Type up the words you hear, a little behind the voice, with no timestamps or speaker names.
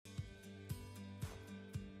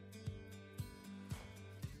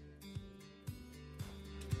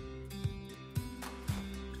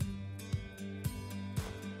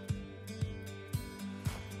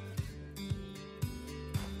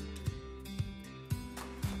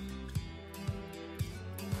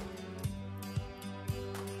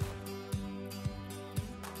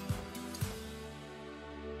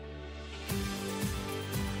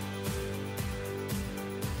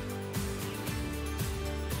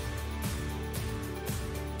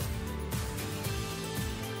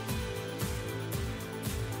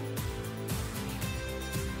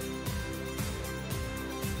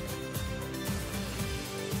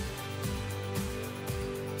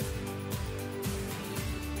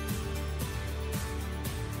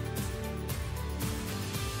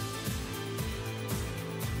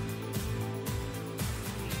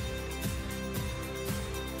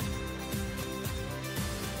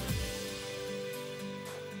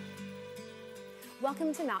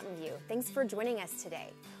Welcome to Mountainview. Thanks for joining us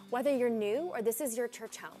today. Whether you're new or this is your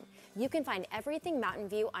church home, you can find everything Mountain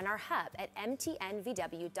View on our hub at mtnvw.org/hub.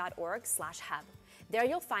 There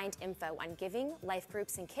you'll find info on giving, life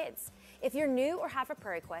groups, and kids. If you're new or have a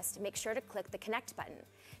prayer request, make sure to click the connect button.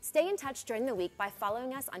 Stay in touch during the week by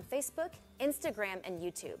following us on Facebook, Instagram, and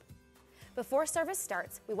YouTube. Before service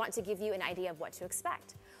starts, we want to give you an idea of what to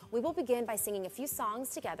expect. We will begin by singing a few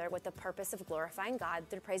songs together with the purpose of glorifying God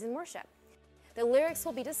through praise and worship. The lyrics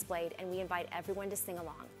will be displayed, and we invite everyone to sing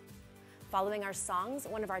along. Following our songs,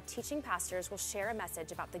 one of our teaching pastors will share a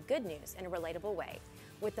message about the good news in a relatable way,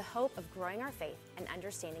 with the hope of growing our faith and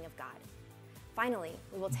understanding of God. Finally,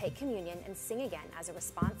 we will take communion and sing again as a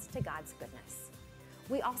response to God's goodness.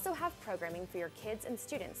 We also have programming for your kids and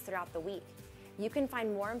students throughout the week. You can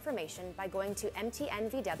find more information by going to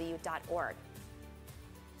mtnvw.org.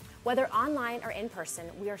 Whether online or in person,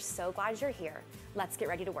 we are so glad you're here. Let's get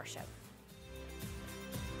ready to worship.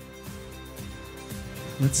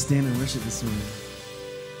 Let's stand and worship this morning.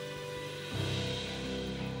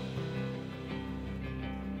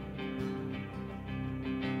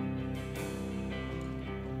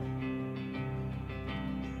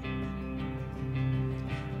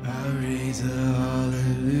 I raise a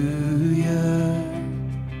hallelujah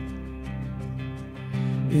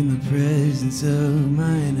in the presence of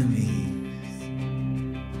my enemies.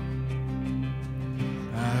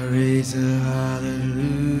 I raise a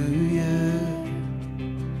hallelujah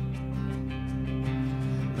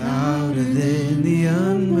louder than the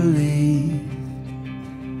unbelief.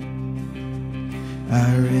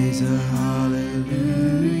 I raise a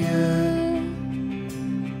hallelujah.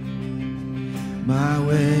 My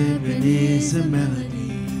weapon is a melody.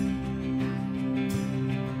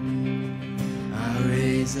 I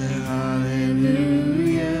raise a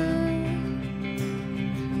hallelujah.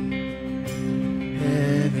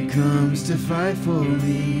 Heaven comes to fight for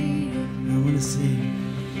me. I want to sing.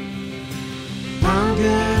 I'm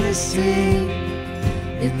gonna sing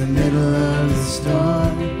in the middle of the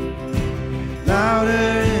storm, louder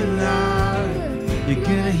and louder. You're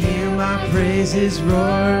gonna hear my praises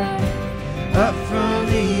roar up from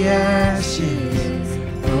the ashes.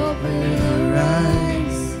 Hope will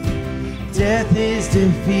arise. Death is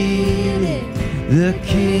defeated. The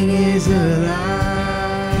King is alive.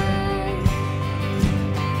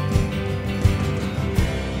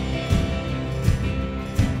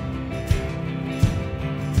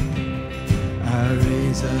 I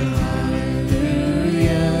raise a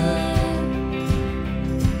hallelujah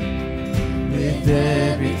with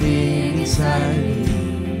everything inside me.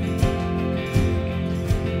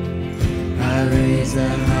 I raise a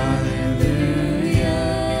hallelujah.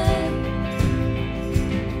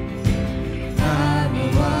 I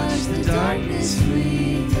will watch the darkness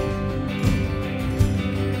flee.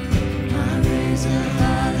 I raise a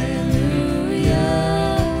hallelujah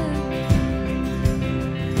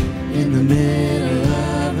in the middle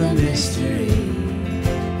of a mystery.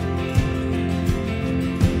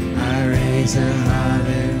 I raise a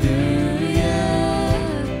hallelujah.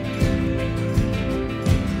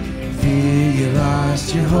 Fear you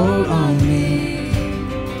lost your hold on me.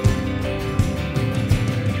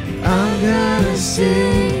 I'm gonna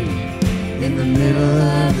sing in the middle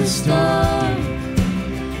of the storm,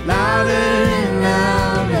 louder and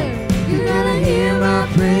louder. You're gonna hear my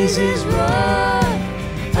praises roar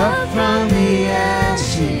up from the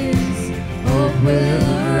ashes. Hope will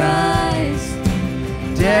arise.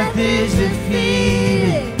 Death is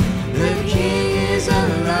defeated. The King is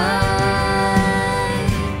alive.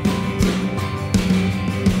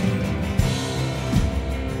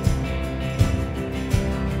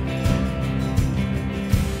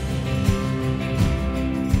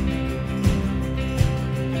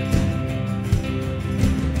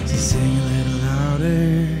 So sing a little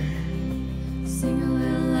louder. Sing a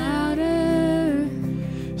little louder.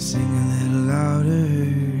 Sing a little louder.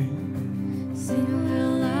 Sing a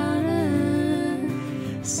little louder.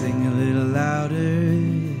 Sing a little louder.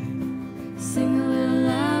 Sing a little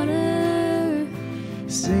louder.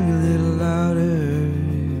 Sing a little louder.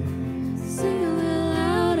 Sing a little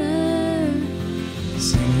louder.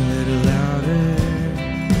 Sing a little louder.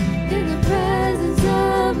 In the presence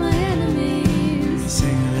of my enemies.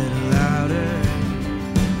 Sing a little louder.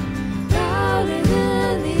 Louder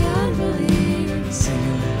than the unbelief. Sing a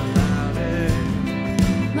little louder.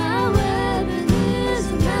 My weapon is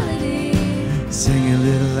a melody. Sing a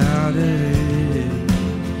little louder.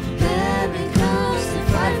 Heaven comes to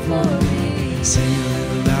fight for me. Sing a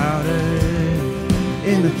little louder.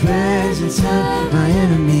 In the presence of my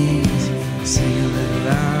enemies. Sing a little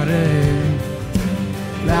louder.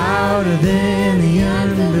 Louder than the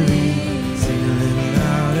unbelief. Sing a little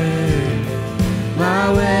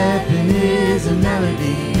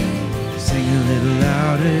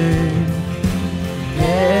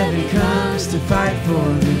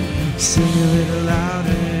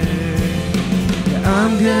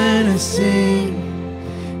I'm gonna sing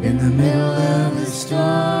in the middle of the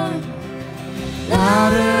storm.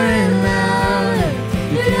 Louder and louder,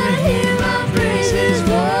 you're gonna hear my praises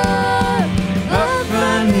roar. Up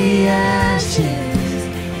from the ashes,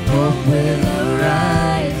 hope will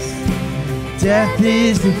arise. Death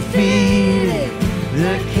is defeated,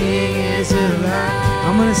 the King is alive.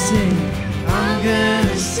 I'm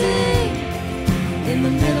gonna sing in the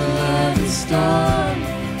middle of the storm.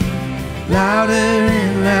 Louder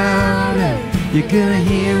and louder, you're gonna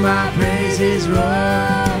hear my praises roar.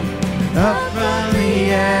 Up from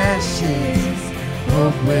the ashes,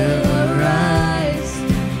 hope will arise.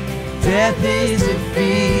 Death is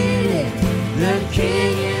defeated, the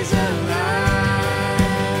King is alive.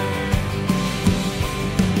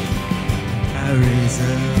 I raise a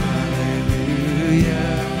hallelujah.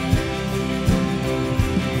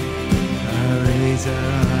 I raise a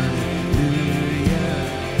hallelujah.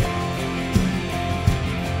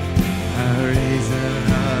 I raise a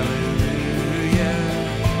hallelujah.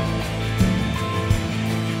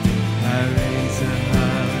 I raise a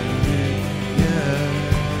hallelujah.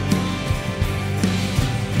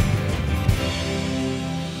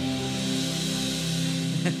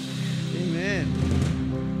 Amen.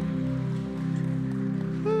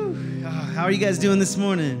 Whew. Oh, how are you guys doing this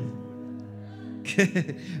morning?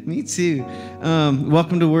 Me too.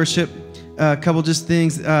 Welcome to worship. A couple just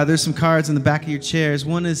things. There's some cards on the back of your chairs.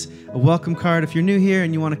 One is a welcome card. If you're new here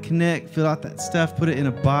and you want to connect, fill out that stuff, put it in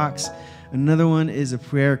a box. Another one is a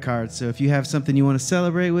prayer card. So if you have something you want to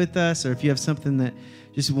celebrate with us, or if you have something that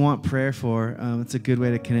you just want prayer for, it's a good way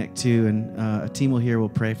to connect too, and a team here will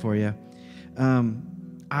pray for you.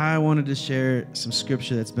 I wanted to share some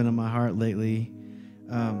scripture that's been on my heart lately.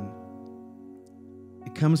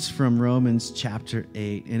 It comes from Romans chapter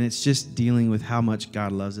 8, and it's just dealing with how much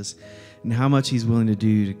God loves us and how much he's willing to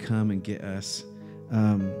do to come and get us.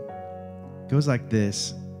 It goes like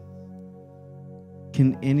this.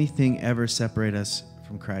 Can anything ever separate us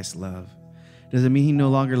from Christ's love? Does it mean he no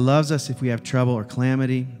longer loves us if we have trouble or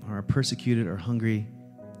calamity, or are persecuted or hungry,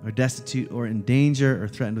 or destitute or in danger or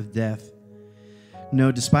threatened with death?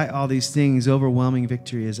 No, despite all these things, overwhelming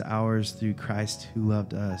victory is ours through Christ who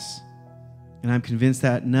loved us. And I'm convinced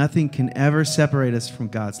that nothing can ever separate us from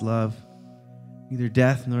God's love. Neither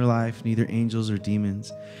death nor life, neither angels or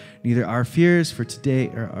demons, neither our fears for today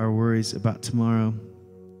or our worries about tomorrow.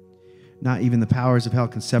 Not even the powers of hell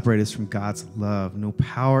can separate us from God's love. No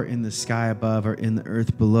power in the sky above or in the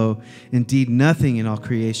earth below. Indeed, nothing in all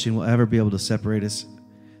creation will ever be able to separate us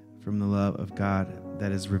from the love of God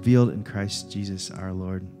that is revealed in Christ Jesus our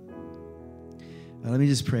Lord. Let me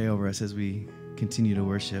just pray over us as we continue to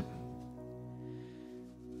worship.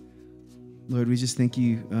 Lord, we just thank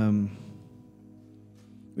you.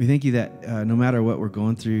 We thank you that no matter what we're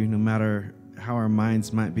going through, no matter how our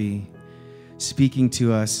minds might be speaking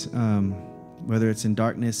to us, whether it's in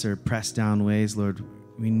darkness or pressed down ways, Lord,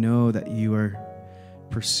 we know that you are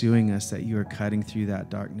pursuing us, that you are cutting through that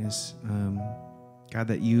darkness. God,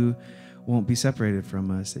 that you won't be separated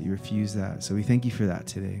from us, that you refuse that. So we thank you for that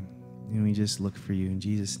today. And we just look for you. In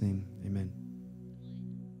Jesus' name, amen.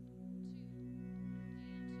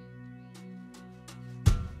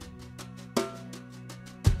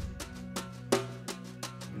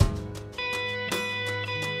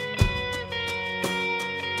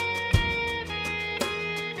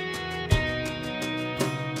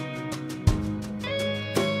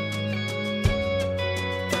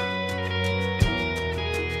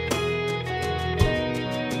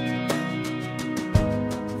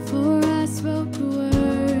 For I spoke a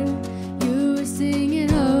word, you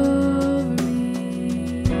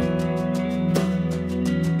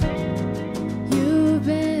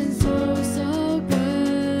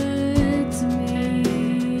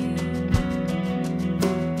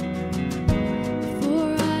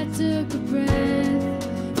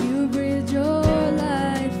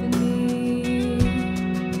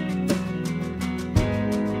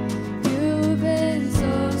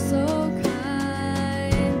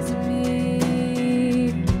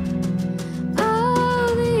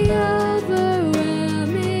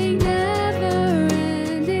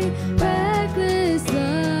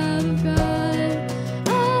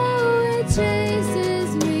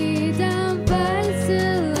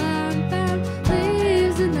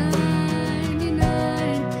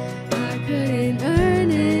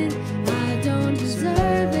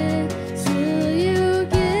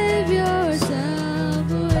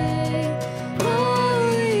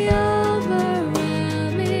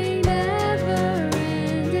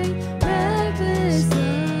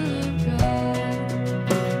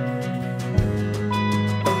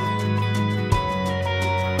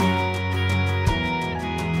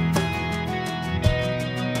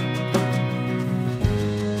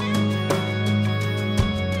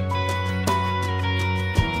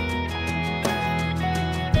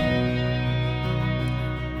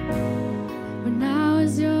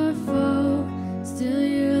was your foe, still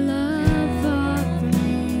your love fought for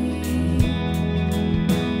me.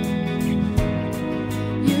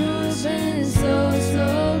 You've been so,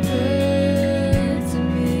 so good to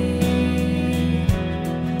me.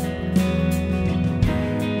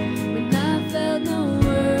 When I felt no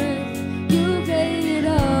worth, you paid it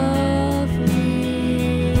all for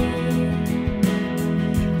me.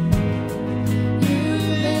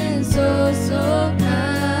 You've been so, so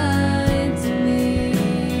kind to me.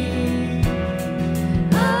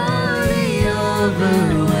 Oh, the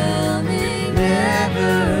overwhelming,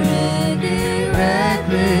 never-ending,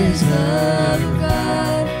 reckless love of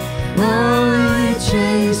God. Oh, it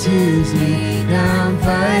chases me down,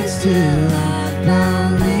 fights till I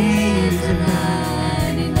found leaves to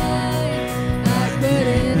 99. I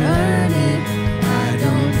couldn't earn it, I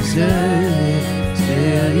don't deserve it,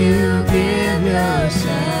 till you give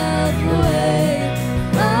yourself away.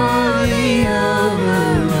 Oh, the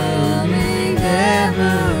overwhelming,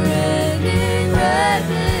 never-ending,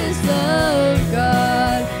 reckless love of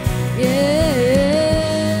God. Yeah.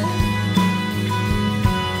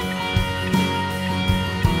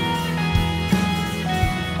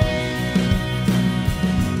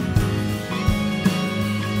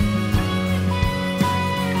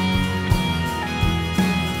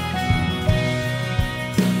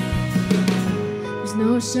 There's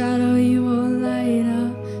no shadow you won't light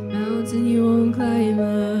up, mountain you won't climb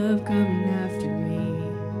up, coming after me.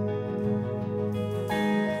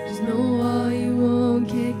 There's no wall you won't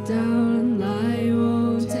kick down, lie you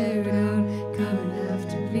won't tear down, coming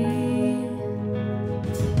after me.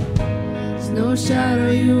 There's no shadow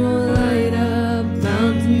you won't light up,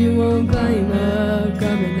 mountain you won't climb up,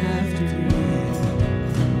 coming after me.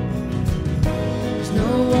 There's no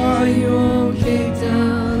wall you won't kick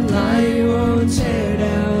down, lie you won't tear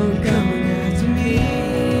down, coming after me.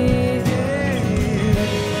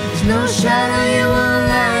 There's no shadow you won't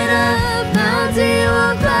light up, mountain you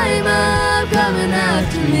won't climb up, coming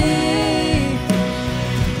after me.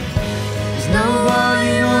 There's no wall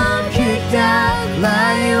you won't kick down,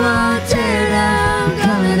 lie you won't tear down,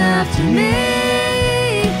 coming after me.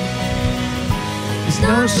 There's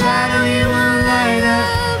no shadow you won't light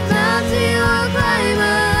up, mountain you won't climb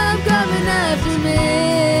up, coming after me.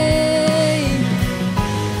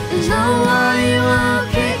 There's no wall you won't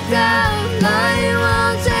kick down, lie you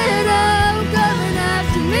won't tear down, coming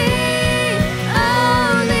after me.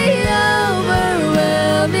 Oh, the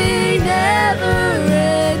overwhelming,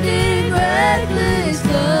 never-ending, reckless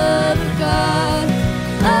love of God.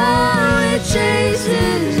 Oh, it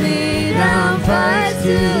chases me down, fights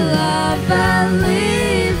till I found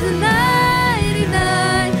leaves to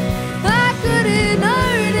 99. I couldn't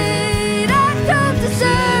earn it, I don't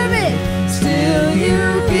deserve it, still you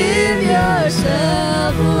give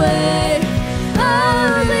yourself away.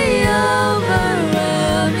 Oh, the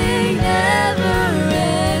overwhelming,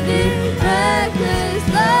 never-ending, reckless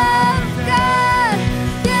love of God.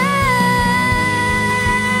 Yeah.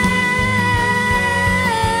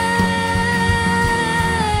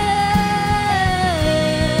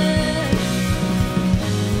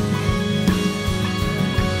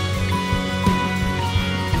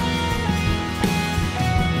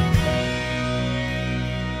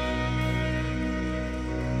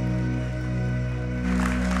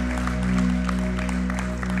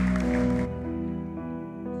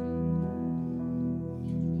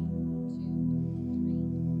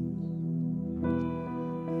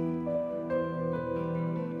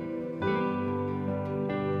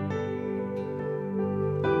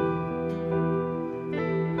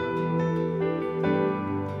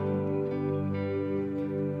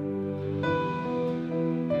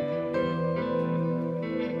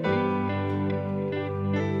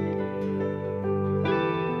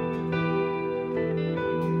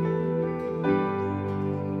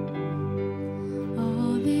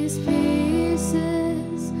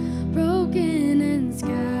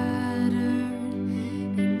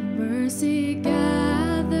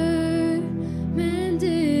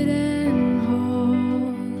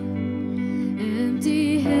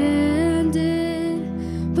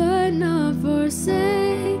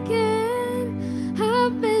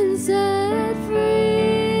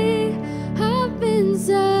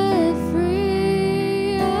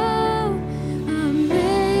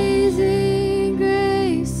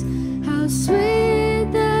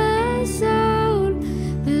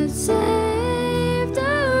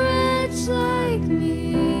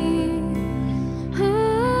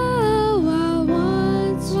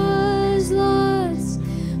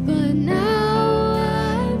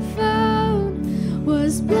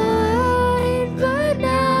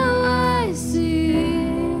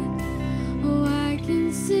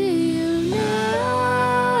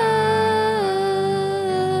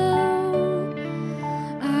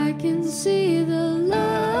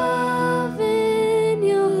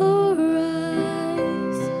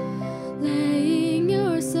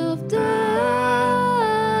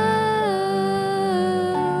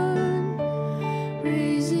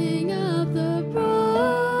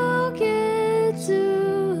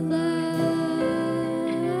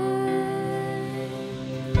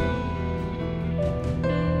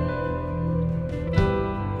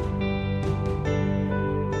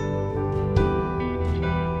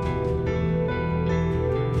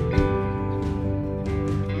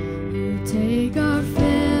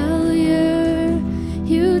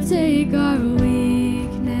 take our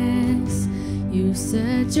weakness. You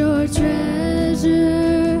set your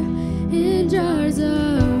treasure in jars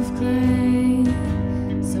of clay.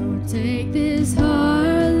 So take this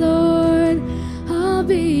heart, Lord, I'll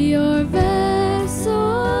be your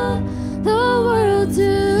vessel, the world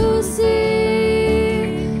to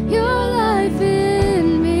see your life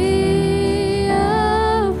in me.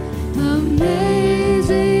 Oh,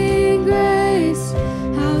 amazing grace,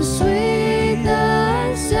 how sweet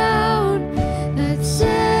the sound that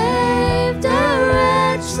saved a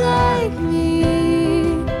wretch like me.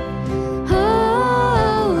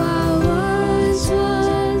 Oh, I once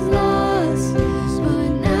was lost, but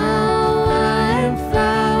now I'm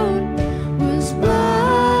found. Was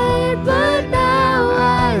blind, but now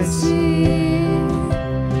I see.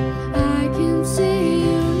 I can see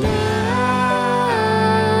you now.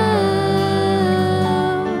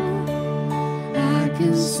 I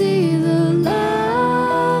can see the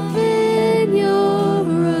love in your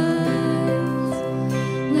eyes,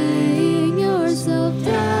 laying yourself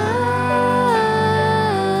down,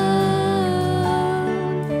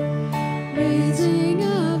 raising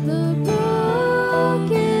up the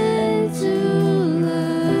broken to life.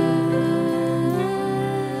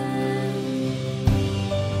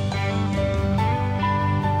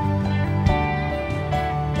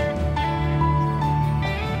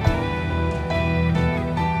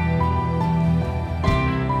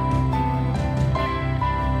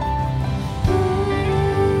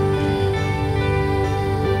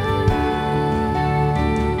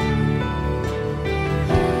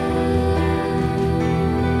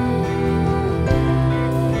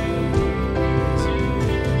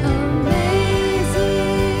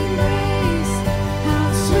 Amazing grace, how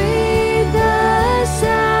sweet the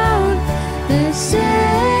sound that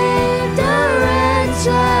saved a wretch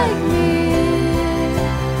like me.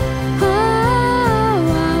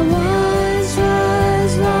 Oh, I once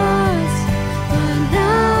was lost, but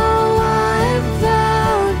now I'm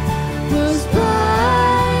found. Was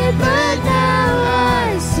blind, but now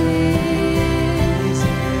I see.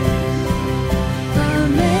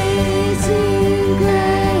 Amazing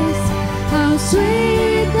grace, how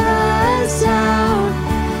sweet the sound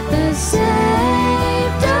that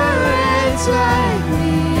saved a wretch like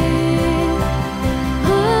me.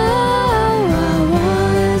 Oh, I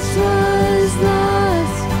once was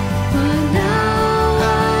lost, but now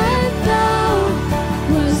I'm found.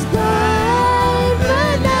 Was blind,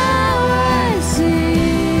 but now I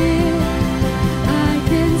see. I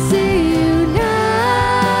can see you now.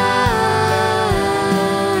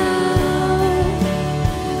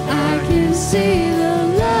 I can see the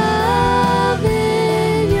love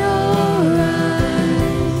in your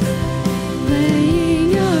eyes, laying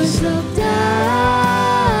yourself down,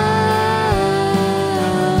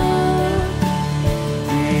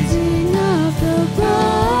 raising up the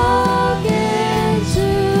broken to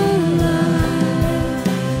life.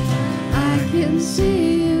 I can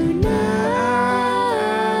see you now.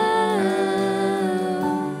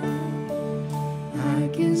 I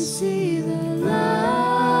can see the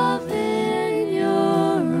love in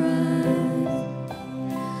your eyes,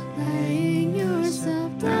 laying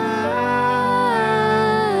yourself down,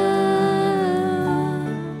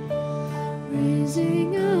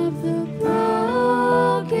 raising up the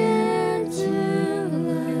broken to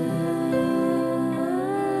life.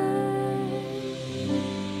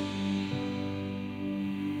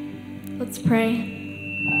 Let's pray.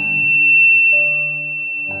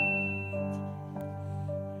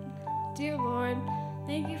 Dear Lord,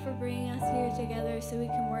 thank you for bringing us here together so we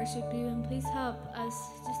can worship you, and please help us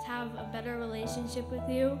just have a better relationship with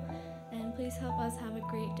you, and please help us have a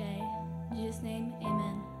great day. In Jesus' name,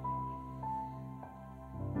 amen.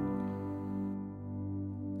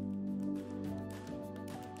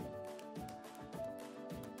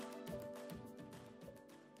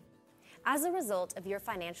 As a result of your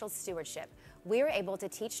financial stewardship, we are able to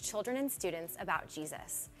teach children and students about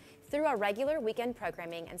Jesus. Through our regular weekend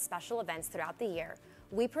programming and special events throughout the year,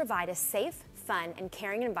 we provide a safe, fun, and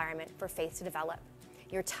caring environment for faith to develop.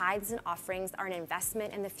 Your tithes and offerings are an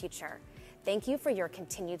investment in the future. Thank you for your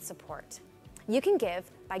continued support. You can give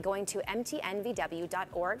by going to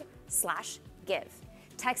mtnvw.org/give,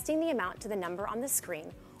 texting the amount to the number on the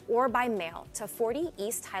screen, or by mail to 40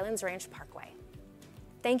 East Highlands Ranch Parkway.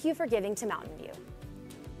 Thank you for giving to Mountainview.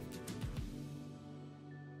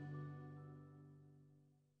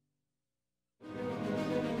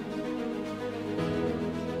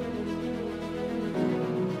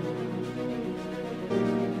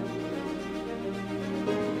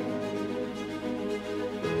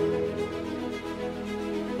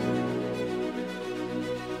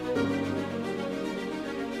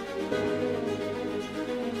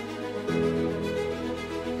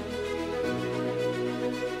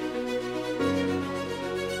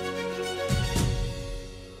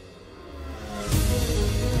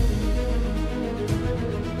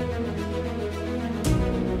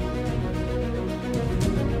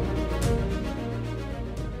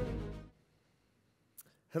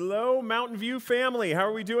 Hello, Mountainview family. How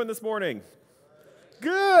are we doing this morning?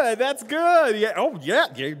 Good, that's good. Yeah. Oh, yeah.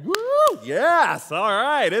 Woo, yes. All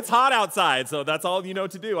right. It's hot outside, so that's all you know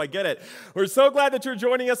to do. I get it. We're so glad that you're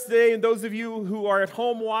joining us today, and those of you who are at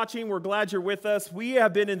home watching, we're glad you're with us. We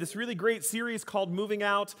have been in this really great series called Moving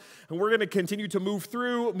Out, and we're going to continue to move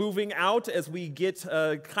through Moving Out as we get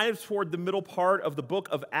kind of toward the middle part of the book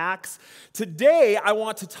of Acts. Today, I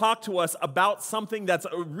want to talk to us about something that's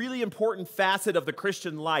a really important facet of the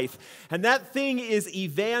Christian life, and that thing is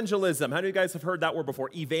evangelism. How many of you guys have heard that word before?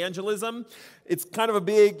 Evangelism. It's kind of a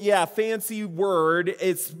big, fancy word.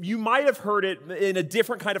 You might have heard it in a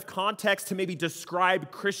different kind of context to maybe describe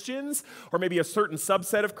Christians, or maybe a certain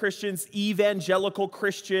subset of Christians. Evangelical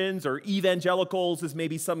Christians or evangelicals is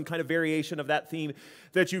maybe some kind of variation of that theme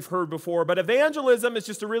that you've heard before. But evangelism is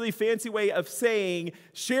just a really fancy way of saying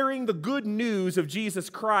sharing the good news of Jesus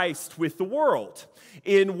Christ with the world.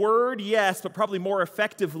 In word, yes, but probably more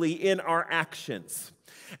effectively in our actions.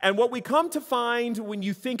 And what we come to find when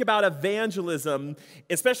you think about evangelism,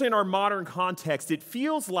 especially in our modern context, it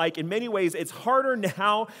feels like in many ways it's harder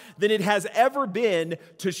now than it has ever been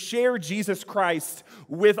to share Jesus Christ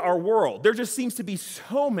with our world. There just seems to be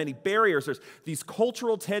so many barriers. There's these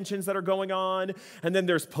cultural tensions that are going on, and then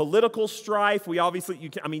there's political strife.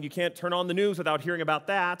 You can't turn on the news without hearing about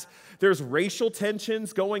that. There's racial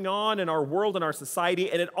tensions going on in our world and our society,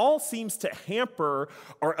 and it all seems to hamper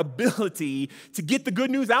our ability to get the good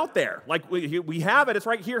news out there. Like we have it, it's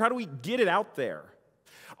right here. How do we get it out there?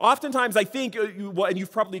 Oftentimes, I think, and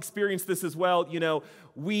you've probably experienced this as well,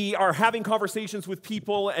 we are having conversations with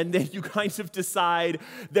people, and then you kind of decide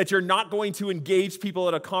that you're not going to engage people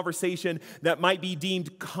in a conversation that might be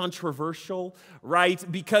deemed controversial, right?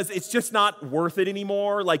 Because it's just not worth it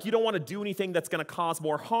anymore. Like, you don't want to do anything that's going to cause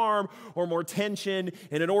more harm or more tension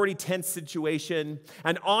in an already tense situation.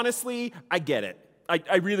 And honestly, I get it.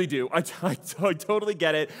 I really do. I totally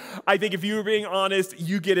get it. I think if you were being honest,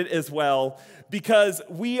 you get it as well. Because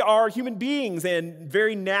we are human beings, and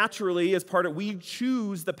very naturally, as part of we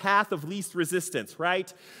choose the path of least resistance,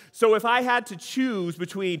 right? So if I had to choose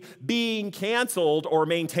between being canceled or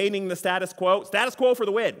maintaining the status quo for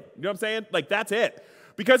the win. You know what I'm saying? Like, that's it.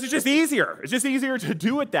 Because it's just easier. It's just easier to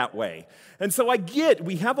do it that way. And so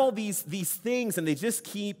we have all these things, and they just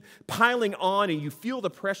keep piling on, and you feel the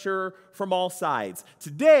pressure from all sides.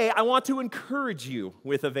 Today, I want to encourage you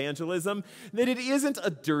with evangelism that it isn't a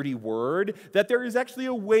dirty word, that there is actually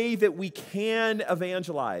a way that we can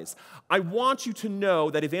evangelize. I want you to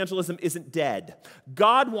know that evangelism isn't dead.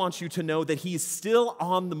 God wants you to know that He's still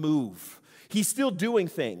on the move. He's still doing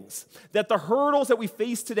things, that the hurdles that we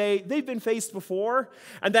face today, they've been faced before,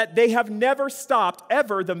 and that they have never stopped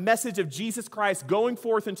ever the message of Jesus Christ going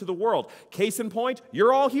forth into the world. Case in point,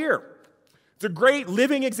 you're all here. It's a great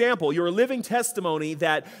living example. You're a living testimony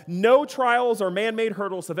that no trials or man-made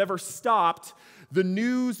hurdles have ever stopped the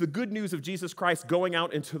good news of Jesus Christ going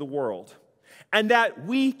out into the world. And that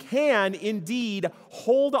we can indeed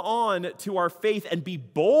hold on to our faith and be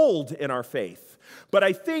bold in our faith. But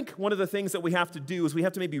I think one of the things that we have to do is we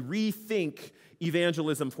have to maybe rethink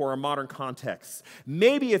evangelism for our modern context.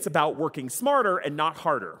 Maybe it's about working smarter and not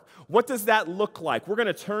harder. What does that look like? We're going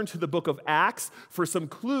to turn to the book of Acts for some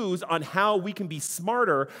clues on how we can be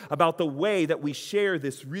smarter about the way that we share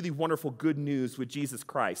this really wonderful good news with Jesus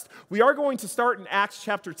Christ. We are going to start in Acts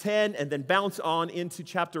chapter 10 and then bounce on into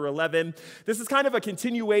chapter 11. This is kind of a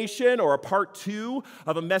continuation or a part 2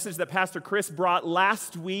 of a message that Pastor Chris brought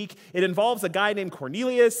last week. It involves a guy named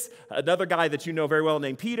Cornelius, another guy that you know very well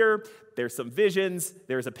named Peter. There's some visions,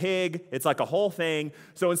 there's a pig, it's like a whole thing.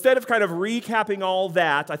 So instead of kind of recapping all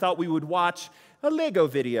that, I thought we would watch a Lego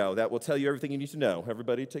video that will tell you everything you need to know.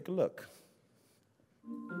 Everybody take a look.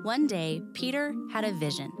 One day, Peter had a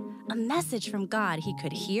vision, a message from God he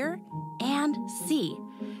could hear and see.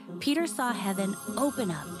 Peter saw heaven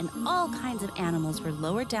open up and all kinds of animals were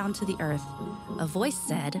lowered down to the earth. A voice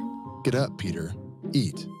said, "Get up, Peter,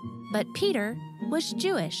 eat." But Peter was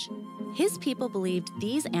Jewish. His people believed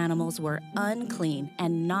these animals were unclean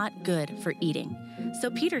and not good for eating. So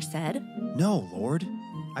Peter said, "No, Lord,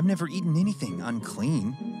 I've never eaten anything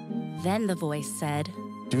unclean." Then the voice said,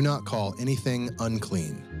 "Do not call anything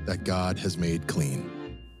unclean that God has made clean."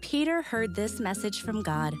 Peter heard this message from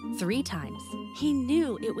God 3 times. He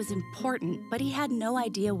knew it was important, but he had no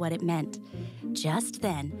idea what it meant. Just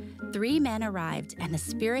then, 3 men arrived, and the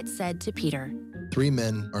Spirit said to Peter, 3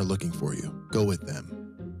 men are looking for you. Go with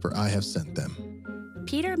them, for I have sent them.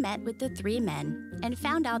 Peter met with the 3 men and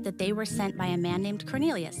found out that they were sent by a man named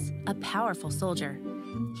Cornelius, a powerful soldier.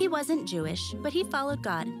 He wasn't Jewish, but he followed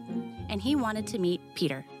God, and he wanted to meet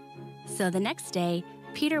Peter. So the next day,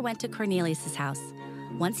 Peter went to Cornelius' house.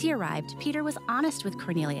 Once he arrived, Peter was honest with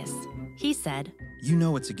Cornelius. He said, You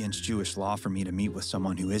know it's against Jewish law for me to meet with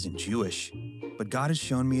someone who isn't Jewish. But God has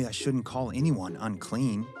shown me I shouldn't call anyone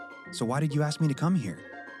unclean. So why did you ask me to come here?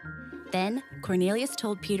 Then Cornelius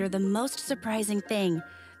told Peter the most surprising thing.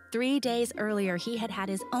 3 days earlier, he had had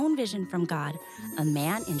his own vision from God. A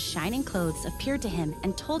man in shining clothes appeared to him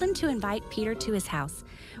and told him to invite Peter to his house.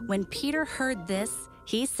 When Peter heard this,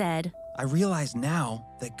 he said, I realize now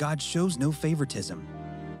that God shows no favoritism.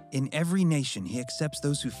 In every nation, he accepts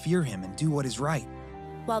those who fear him and do what is right.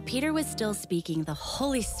 While Peter was still speaking, the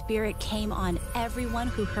Holy Spirit came on everyone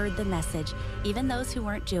who heard the message, even those who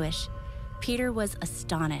weren't Jewish. Peter was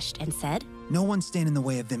astonished and said, No one stand in the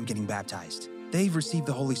way of them getting baptized. They've received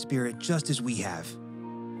the Holy Spirit just as we have.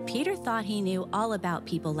 Peter thought he knew all about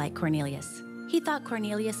people like Cornelius. He thought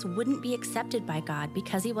Cornelius wouldn't be accepted by God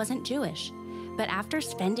because he wasn't Jewish. But after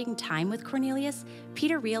spending time with Cornelius,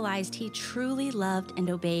 Peter realized he truly loved and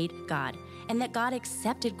obeyed God, and that God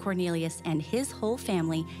accepted Cornelius and his whole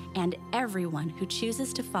family and everyone who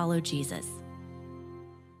chooses to follow Jesus.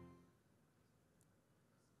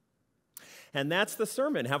 And that's the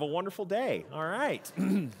sermon. Have a wonderful day. All right.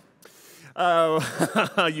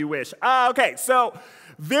 Oh, you wish. Okay, so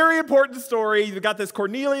very important story. You've got this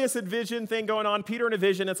Cornelius and vision thing going on, Peter and a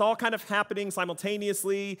vision. It's all kind of happening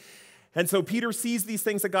simultaneously. And so Peter sees these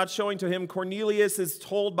things that God's showing to him. Cornelius is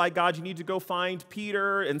told by God, you need to go find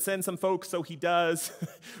Peter and send some folks, so he does,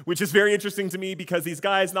 which is very interesting to me because these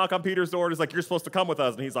guys knock on Peter's door and is like, you're supposed to come with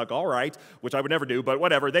us. And he's like, all right, which I would never do, but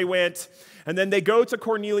whatever. They went, and then they go to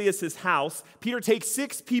Cornelius' house. Peter takes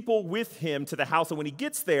 6 people with him to the house, and when he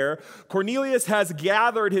gets there, Cornelius has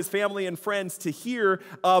gathered his family and friends to hear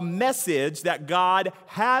a message that God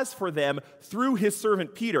has for them through his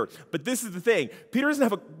servant Peter. But this is the thing. Peter doesn't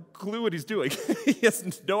have a clue what he's doing. He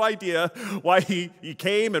has no idea why he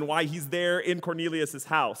came and why he's there in Cornelius'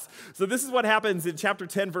 house. So this is what happens in chapter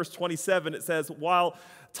 10, verse 27. It says, while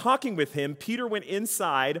talking with him, Peter went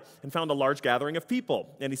inside and found a large gathering of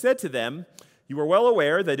people. And he said to them, you are well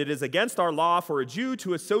aware that it is against our law for a Jew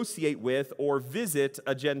to associate with or visit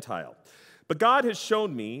a Gentile. But God has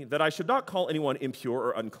shown me that I should not call anyone impure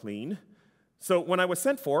or unclean. So when I was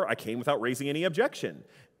sent for, I came without raising any objection.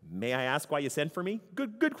 May I ask why you sent for me?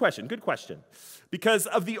 Good question. Because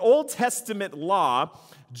of the Old Testament law,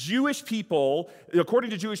 Jewish people, according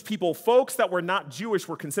to Jewish people, folks that were not Jewish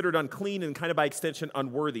were considered unclean and kind of by extension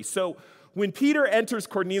unworthy. So when Peter enters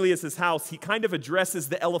Cornelius' house, he kind of addresses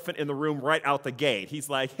the elephant in the room right out the gate. He's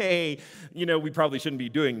like, hey, we probably shouldn't be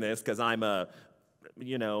doing this because I'm a,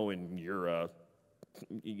 and you're a,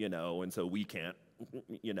 and so we can't.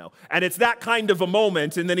 And it's that kind of a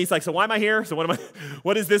moment, and then he's like, so why am I here? So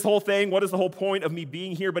what is this whole thing? What is the whole point of me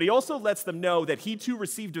being here? But he also lets them know that he too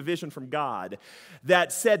received a vision from God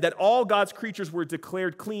that said that all God's creatures were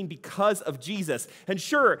declared clean because of Jesus. And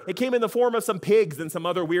sure, it came in the form of some pigs and some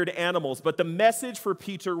other weird animals, but the message for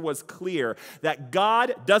Peter was clear, that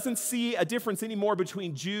God doesn't see a difference anymore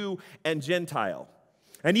between Jew and Gentile.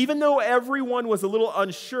 And even though everyone was a little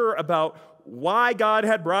unsure about why God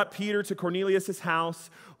had brought Peter to Cornelius' house,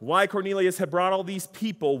 why Cornelius had brought all these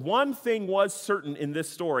people, one thing was certain in this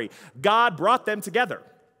story. God brought them together.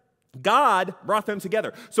 God brought them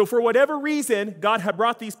together. So for whatever reason, God had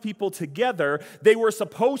brought these people together. They were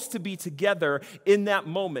supposed to be together in that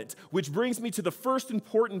moment, which brings me to the first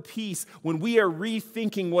important piece when we are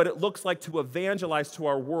rethinking what it looks like to evangelize to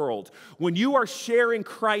our world. When you are sharing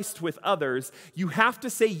Christ with others, you have to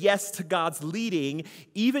say yes to God's leading,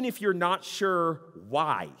 even if you're not sure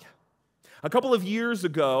why. A couple of years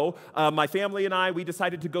ago, my family and I, we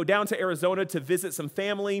decided to go down to Arizona to visit some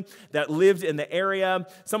family that lived in the area.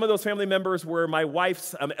 Some of those family members were my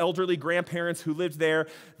wife's elderly grandparents who lived there.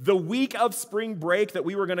 The week of spring break that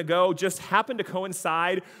we were going to go just happened to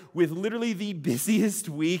coincide with literally the busiest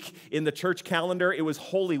week in the church calendar. It was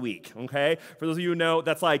Holy Week, okay? For those of you who know,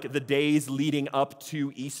 that's like the days leading up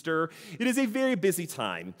to Easter. It is a very busy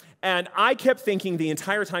time. And I kept thinking the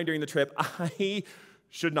entire time during the trip, I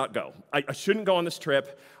should not go. I shouldn't go on this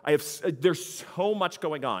trip. There's so much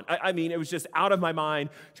going on. I mean, it was just out of my mind,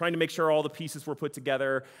 trying to make sure all the pieces were put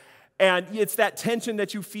together. And it's that tension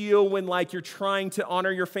that you feel when you're trying to honor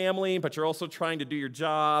your family, but you're also trying to do your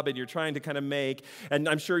job, and you're trying to kind of and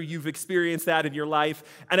I'm sure you've experienced that in your life.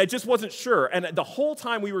 And I just wasn't sure. And the whole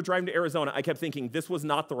time we were driving to Arizona, I kept thinking, this was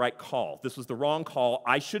not the right call. This was the wrong call.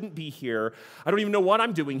 I shouldn't be here. I don't even know what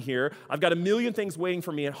I'm doing here. I've got a million things waiting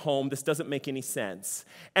for me at home. This doesn't make any sense.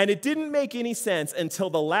 And it didn't make any sense until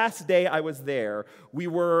the last day I was there. We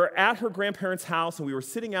were at her grandparents' house, and we were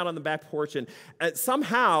sitting out on the back porch, and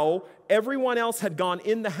somehow everyone else had gone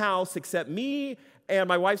in the house except me and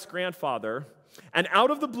my wife's grandfather. And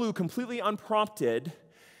out of the blue, completely unprompted,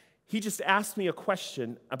 he just asked me a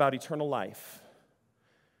question about eternal life.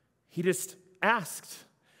 He just asked.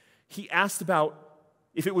 He asked about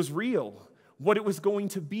if it was real, what it was going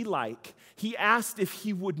to be like. He asked if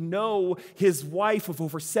he would know his wife of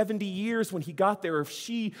over 70 years when he got there, if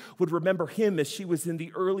she would remember him as she was in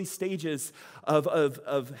the early stages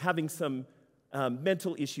of having some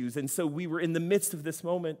mental issues. And so we were in the midst of this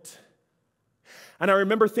moment. And I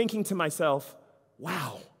remember thinking to myself,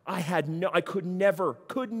 wow, I could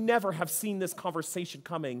never have seen this conversation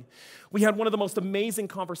coming. We had one of the most amazing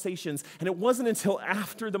conversations, and it wasn't until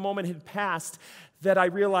after the moment had passed that I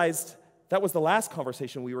realized that was the last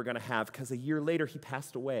conversation we were going to have, because a year later he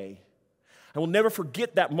passed away. I will never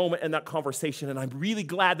forget that moment and that conversation, and I'm really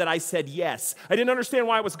glad that I said yes. I didn't understand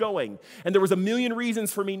why I was going, and there was a million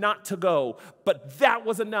reasons for me not to go, but that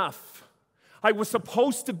was enough. I was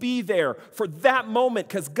supposed to be there for that moment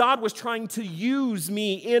because God was trying to use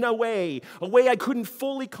me in a way I couldn't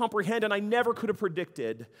fully comprehend and I never could have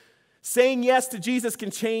predicted. Saying yes to Jesus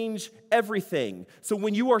can change everything. So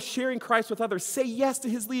when you are sharing Christ with others, say yes to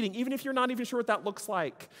his leading, even if you're not even sure what that looks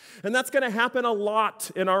like. And that's going to happen a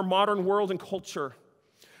lot in our modern world and culture,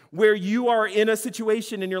 where you are in a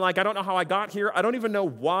situation and you're like, I don't know how I got here. I don't even know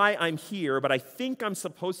why I'm here, but I think I'm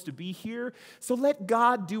supposed to be here. So let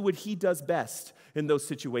God do what he does best in those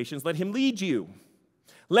situations. Let him lead you.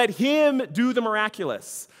 Let him do the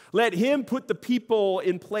miraculous. Let him put the people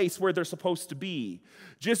in place where they're supposed to be.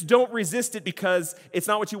 Just don't resist it because it's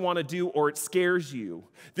not what you want to do or it scares you.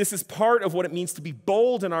 This is part of what it means to be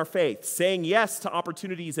bold in our faith, saying yes to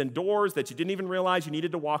opportunities and doors that you didn't even realize you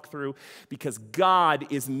needed to walk through because God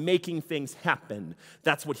is making things happen.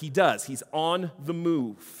 That's what he does. He's on the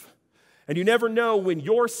move. And you never know when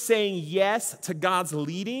you're saying yes to God's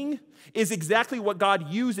leading is exactly what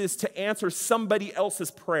God uses to answer somebody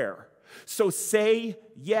else's prayer. So say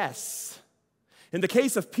yes. In the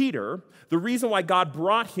case of Peter, the reason why God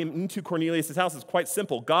brought him into Cornelius' house is quite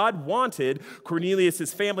simple. God wanted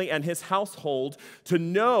Cornelius' family and his household to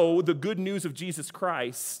know the good news of Jesus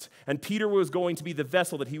Christ, and Peter was going to be the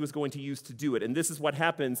vessel that he was going to use to do it. And this is what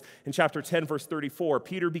happens in chapter 10, verse 34.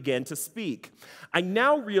 Peter began to speak. I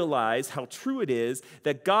now realize how true it is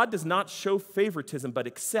that God does not show favoritism, but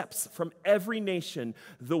accepts from every nation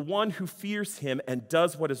the one who fears him and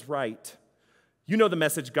does what is right. You know the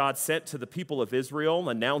message God sent to the people of Israel,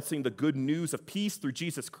 announcing the good news of peace through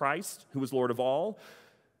Jesus Christ, who is Lord of all.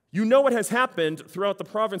 You know what has happened throughout the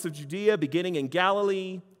province of Judea, beginning in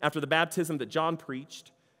Galilee, after the baptism that John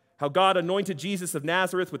preached, how God anointed Jesus of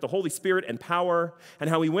Nazareth with the Holy Spirit and power, and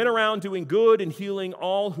how he went around doing good and healing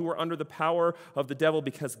all who were under the power of the devil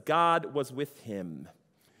because God was with him.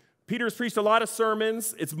 Peter's preached a lot of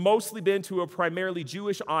sermons. It's mostly been to a primarily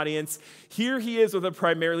Jewish audience. Here he is with a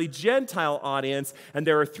primarily Gentile audience, and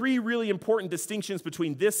there are three really important distinctions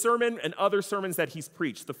between this sermon and other sermons that he's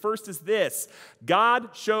preached. The first is this: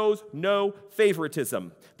 God shows no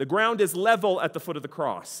favoritism. The ground is level at the foot of the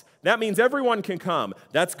cross. That means everyone can come.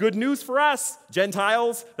 That's good news for us,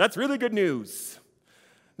 Gentiles. That's really good news.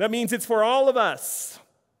 That means it's for all of us.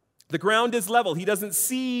 The ground is level. He doesn't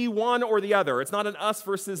see one or the other. It's not an us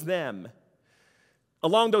versus them.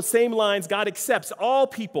 Along those same lines, God accepts all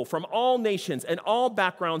people from all nations and all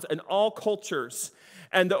backgrounds and all cultures.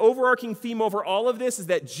 And the overarching theme over all of this is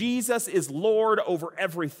that Jesus is Lord over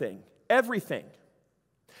everything. Everything.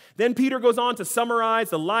 Then Peter goes on to summarize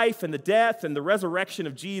the life and the death and the resurrection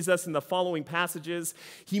of Jesus in the following passages.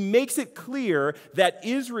 He makes it clear that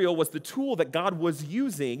Israel was the tool that God was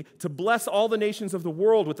using to bless all the nations of the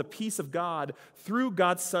world with the peace of God through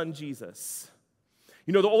God's Son, Jesus.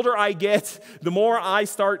 You know, the older I get, the more I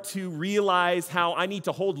start to realize how I need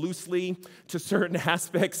to hold loosely to certain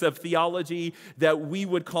aspects of theology that we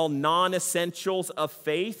would call non-essentials of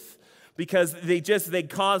faith. Because they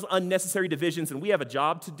cause unnecessary divisions, and we have a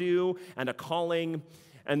job to do and a calling,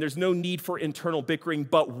 and there's no need for internal bickering.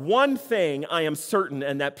 But one thing I am certain,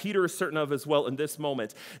 and that Peter is certain of as well in this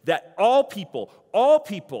moment, that all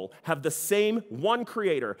people have the same one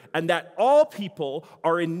Creator, and that all people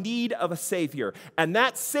are in need of a Savior. And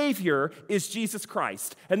that Savior is Jesus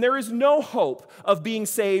Christ. And there is no hope of being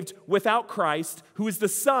saved without Christ, who is the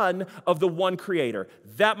Son of the one Creator.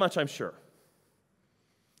 That much I'm sure.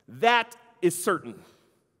 That is certain.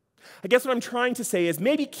 I guess what I'm trying to say is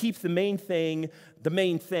maybe keep the main thing.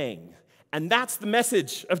 And that's the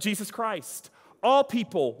message of Jesus Christ. All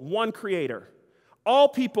people, one Creator. All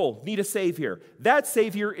people need a Savior. That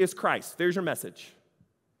Savior is Christ. There's your message.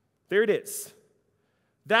 There it is.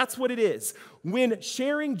 That's what it is. When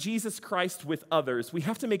sharing Jesus Christ with others, we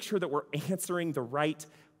have to make sure that we're answering the right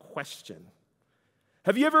question.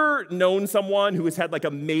 Have you ever known someone who has had like a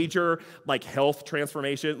major health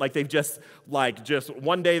transformation? Like they've just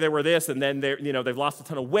one day they were this and then they've lost a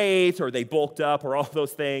ton of weight or they bulked up or all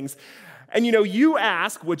those things. And you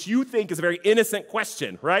ask what you think is a very innocent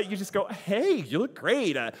question, right? You just go, "Hey, you look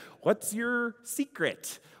great. What's your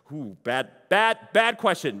secret?" Ooh, bad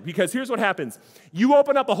question, because here's what happens. You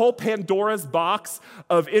open up a whole Pandora's box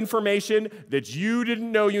of information that you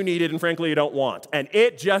didn't know you needed and frankly you don't want, and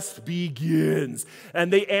it just begins.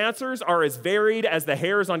 And the answers are as varied as the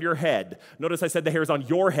hairs on your head. Notice I said the hairs on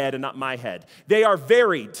your head and not my head. They are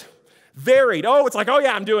varied. Oh, it's like, oh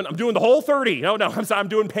yeah, I'm doing the whole 30. No, I'm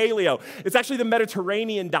doing paleo. It's actually the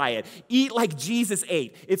Mediterranean diet. Eat like Jesus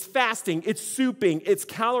ate. It's fasting, it's souping, it's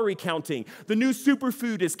calorie counting. The new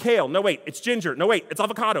superfood is kale. No, wait, it's ginger. No, wait, it's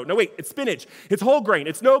avocado. No, wait, it's spinach. It's whole grain,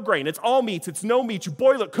 it's no grain, it's all meats, it's no meat. You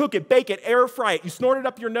boil it, cook it, bake it, air fry it. You snort it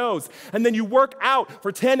up your nose. And then you work out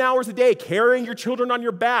for 10 hours a day, carrying your children on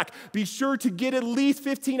your back. Be sure to get at least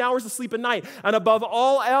 15 hours of sleep a night. And above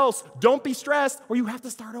all else, don't be stressed or you have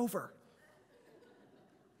to start over.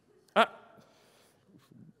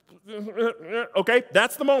 Okay,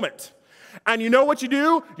 that's the moment. And you know what you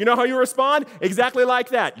do? You know how you respond? Exactly like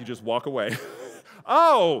that. You just walk away.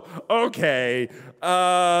 Oh, okay.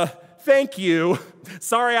 Thank you.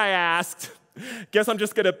 Sorry I asked. Guess I'm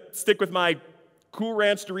just going to stick with my Cool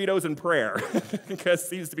Ranch Doritos and prayer because it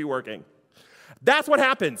seems to be working. That's what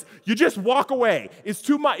happens. You just walk away. It's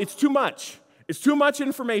too much. It's too much. It's too much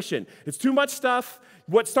information. It's too much stuff.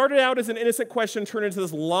 What started out as an innocent question turned into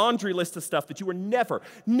this laundry list of stuff that you were never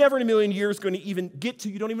in a million years going to even get to.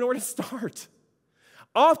 You don't even know where to start.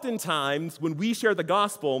 Oftentimes, when we share the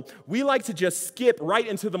gospel, we like to just skip right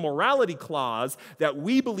into the morality clause that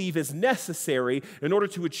we believe is necessary in order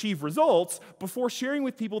to achieve results before sharing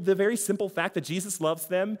with people the very simple fact that Jesus loves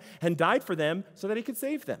them and died for them so that he could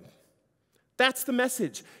save them. That's the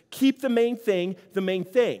message. Keep the main thing the main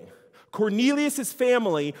thing. Cornelius'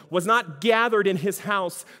 family was not gathered in his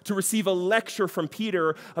house to receive a lecture from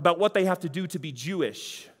Peter about what they have to do to be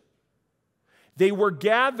Jewish. They were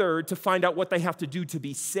gathered to find out what they have to do to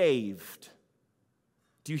be saved.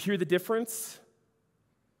 Do you hear the difference?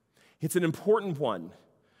 It's an important one.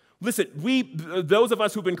 Listen, those of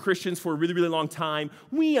us who've been Christians for a really, really long time,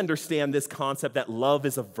 we understand this concept that love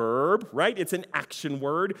is a verb, right? It's an action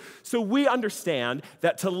word. So we understand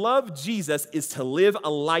that to love Jesus is to live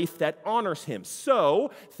a life that honors him.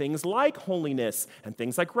 So things like holiness and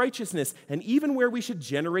things like righteousness and even where we should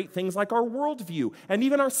generate things like our worldview and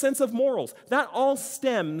even our sense of morals, that all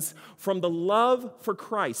stems from the love for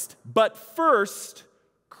Christ. But first,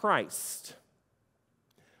 Christ.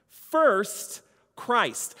 First,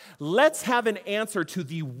 Christ. Let's have an answer to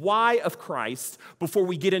the why of Christ before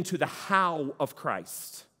we get into the how of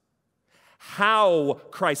Christ. How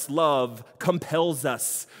Christ's love compels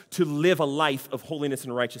us to live a life of holiness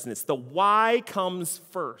and righteousness. The why comes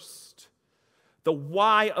first. The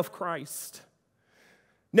why of Christ.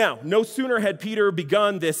 Now, no sooner had Peter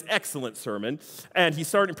begun this excellent sermon and he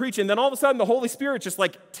started preaching, then all of a sudden the Holy Spirit just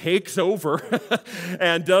takes over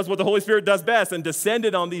and does what the Holy Spirit does best and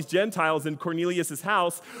descended on these Gentiles in Cornelius'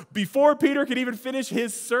 house before Peter could even finish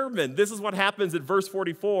his sermon. This is what happens at verse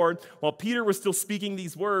 44. While Peter was still speaking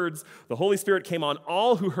these words, the Holy Spirit came on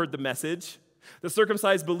all who heard the message. The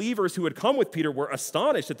circumcised believers who had come with Peter were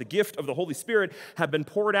astonished that the gift of the Holy Spirit had been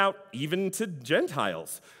poured out even to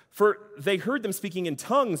Gentiles, for they heard them speaking in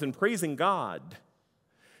tongues and praising God.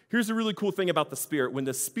 Here's a really cool thing about the Spirit. When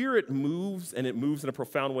the Spirit moves, and it moves in a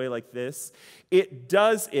profound way like this, it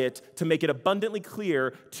does it to make it abundantly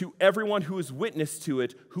clear to everyone who is witness to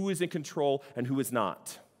it who is in control and who is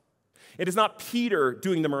not. It is not Peter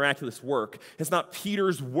doing the miraculous work. It's not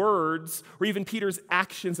Peter's words or even Peter's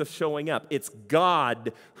actions of showing up. It's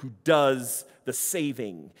God who does the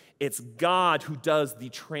saving. It's God who does the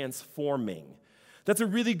transforming. That's a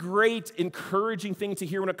really great, encouraging thing to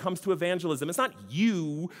hear when it comes to evangelism. It's not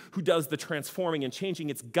you who does the transforming and changing.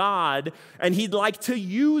 It's God, and he'd like to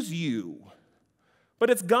use you.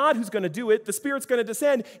 But it's God who's going to do it. The Spirit's going to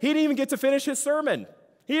descend. He didn't even get to finish his sermon.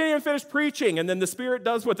 He didn't even finish preaching, and then the Spirit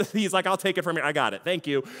does what he's like, I'll take it from here. I got it. Thank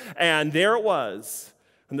you. And there it was.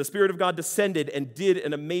 And the Spirit of God descended and did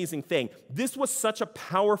an amazing thing. This was such a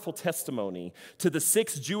powerful testimony to the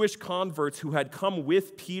 6 Jewish converts who had come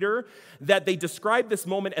with Peter that they described this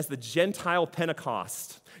moment as the Gentile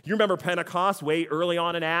Pentecost. You remember Pentecost way early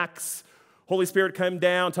on in Acts? Holy Spirit came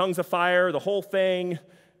down, tongues of fire, the whole thing.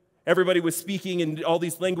 Everybody was speaking in all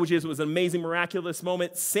these languages. It was an amazing, miraculous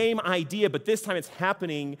moment. Same idea, but this time it's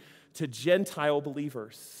happening to Gentile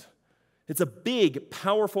believers. It's a big,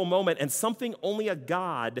 powerful moment and something only a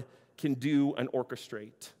God can do and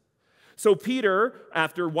orchestrate. So Peter,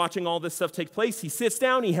 after watching all this stuff take place, he sits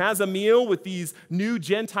down, he has a meal with these new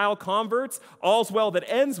Gentile converts. All's well that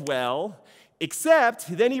ends well,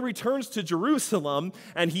 except then he returns to Jerusalem,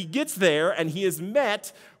 and he gets there, and he is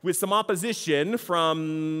met with some opposition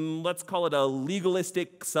from, let's call it a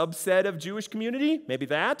legalistic subset of Jewish community, maybe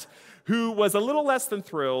that, who was a little less than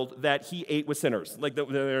thrilled that he ate with sinners. Like,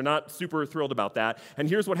 they're not super thrilled about that. And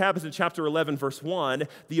here's what happens in chapter 11, verse 1.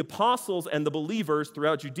 The apostles and the believers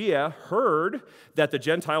throughout Judea heard that the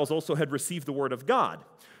Gentiles also had received the word of God.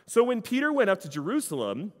 So when Peter went up to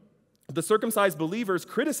Jerusalem, the circumcised believers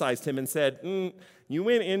criticized him and said, you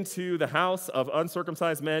went into the house of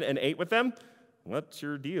uncircumcised men and ate with them? What's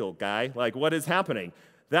your deal, guy? Like, what is happening?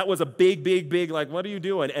 That was a big, like, what are you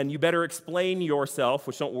doing? And you better explain yourself,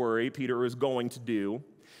 which don't worry, Peter is going to do.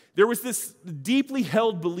 There was this deeply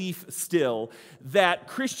held belief still that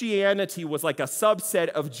Christianity was like a subset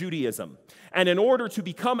of Judaism. And in order to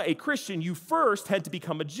become a Christian, you first had to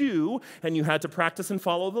become a Jew, and you had to practice and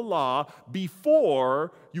follow the law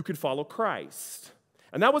before you could follow Christ.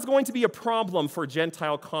 And that was going to be a problem for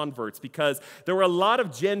Gentile converts because there were a lot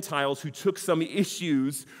of Gentiles who took some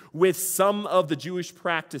issues with some of the Jewish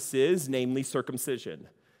practices, namely circumcision.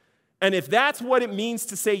 And if that's what it means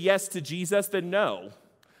to say yes to Jesus, then no.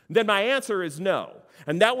 Then my answer is no.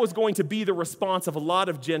 And that was going to be the response of a lot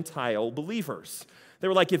of Gentile believers. They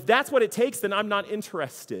were like, if that's what it takes, then I'm not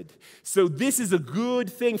interested. So this is a good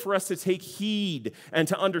thing for us to take heed and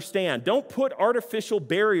to understand. Don't put artificial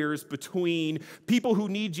barriers between people who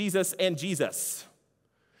need Jesus and Jesus.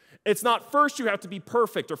 It's not first you have to be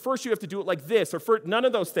perfect, or first you have to do it like this, or first, none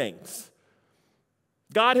of those things.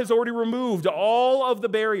 God has already removed all of the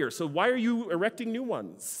barriers, so why are you erecting new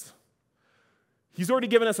ones? He's already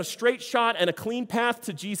given us a straight shot and a clean path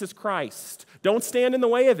to Jesus Christ. Don't stand in the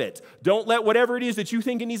way of it. Don't let whatever it is that you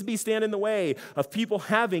think it needs to be stand in the way of people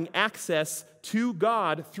having access to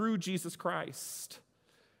God through Jesus Christ.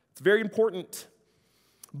 It's very important.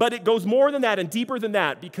 But it goes more than that and deeper than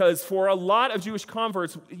that, because for a lot of Jewish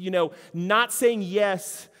converts, not saying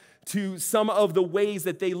yes to some of the ways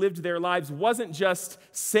that they lived their lives wasn't just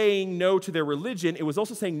saying no to their religion, it was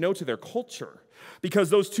also saying no to their culture. Because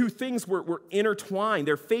those two things were intertwined,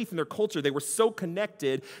 their faith and their culture. They were so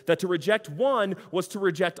connected that to reject one was to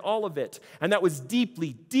reject all of it. And that was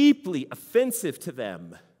deeply, deeply offensive to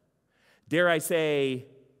them. Dare I say,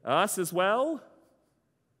 us as well?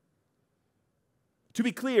 To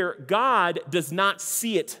be clear, God does not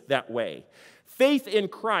see it that way. Faith in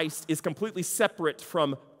Christ is completely separate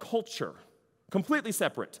from culture. Completely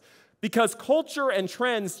separate. Because culture and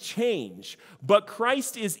trends change, but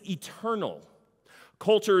Christ is eternal.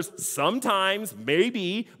 Cultures sometimes,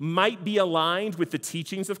 maybe, might be aligned with the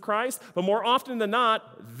teachings of Christ, but more often than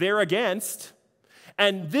not, they're against.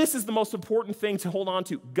 And this is the most important thing to hold on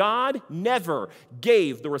to. God never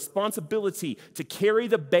gave the responsibility to carry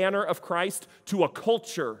the banner of Christ to a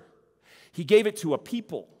culture. He gave it to a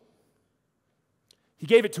people. He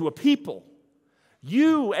gave it to a people.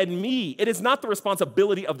 You and me, it is not the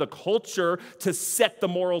responsibility of the culture to set the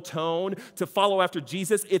moral tone, to follow after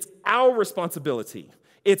Jesus. It's our responsibility.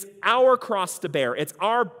 It's our cross to bear. It's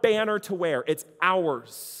our banner to wear. It's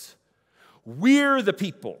ours. We're the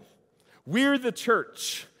people. We're the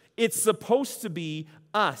church. It's supposed to be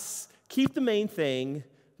us. Keep the main thing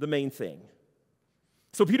the main thing.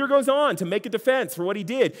 So Peter goes on to make a defense for what he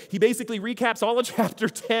did. He basically recaps all of chapter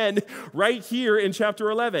 10 right here in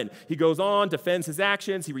chapter 11. He goes on, defends his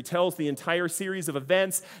actions. He retells the entire series of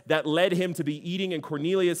events that led him to be eating in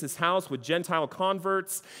Cornelius' house with Gentile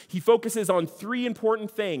converts. He focuses on three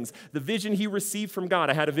important things. The vision he received from God.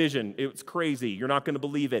 I had a vision. It was crazy. You're not going to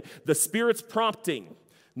believe it. The Spirit's prompting.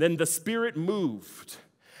 Then the Spirit moved.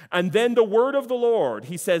 And then the word of the Lord.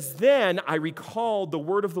 He says, then I recalled the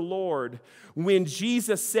word of the Lord when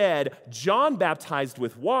Jesus said, John baptized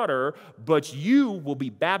with water, but you will be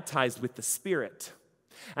baptized with the Spirit.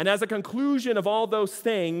 And as a conclusion of all those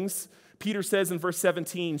things, Peter says in verse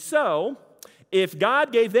 17, so if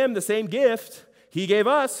God gave them the same gift he gave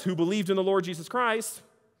us who believed in the Lord Jesus Christ,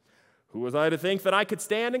 who was I to think that I could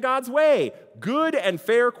stand in God's way? Good and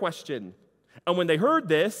fair question. And when they heard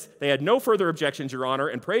this, they had no further objections, Your Honor,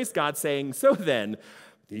 and praised God, saying, so then,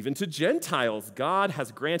 even to Gentiles, God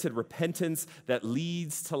has granted repentance that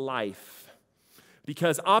leads to life.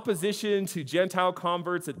 Because opposition to Gentile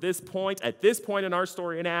converts at this point in our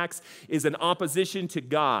story in Acts, is an opposition to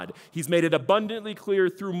God. He's made it abundantly clear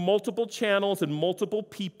through multiple channels and multiple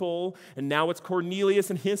people, and now it's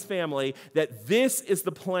Cornelius and his family, that this is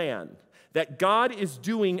the plan, that God is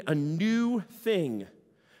doing a new thing.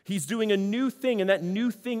 He's doing a new thing, and that new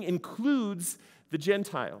thing includes the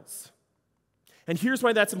Gentiles. And here's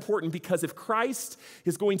why that's important, because if Christ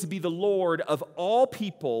is going to be the Lord of all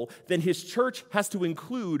people, then his church has to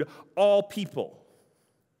include all people.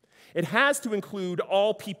 It has to include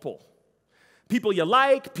all people. People you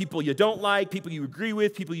like, people you don't like, people you agree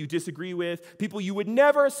with, people you disagree with, people you would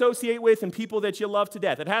never associate with, and people that you love to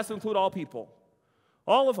death. It has to include all people.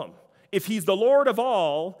 All of them. If he's the Lord of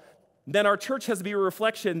all, then our church has to be a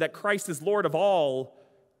reflection that Christ is Lord of all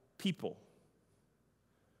people.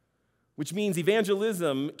 Which means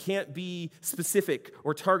evangelism can't be specific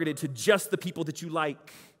or targeted to just the people that you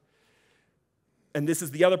like. And this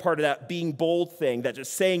is the other part of that being bold thing, that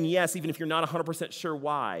just saying yes, even if you're not 100% sure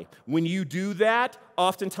why. When you do that,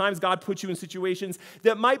 oftentimes God puts you in situations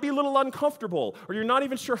that might be a little uncomfortable, or you're not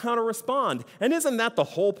even sure how to respond. And isn't that the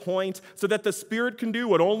whole point? So that the Spirit can do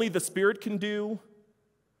what only the Spirit can do,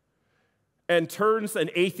 and turns an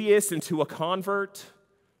atheist into a convert.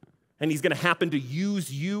 And he's going to happen to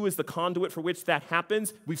use you as the conduit for which that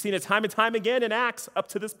happens. We've seen it time and time again in Acts up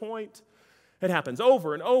to this point. It happens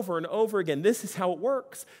over and over and over again. This is how it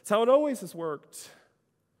works. It's how it always has worked.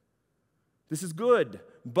 This is good.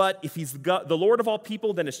 But if he's the Lord of all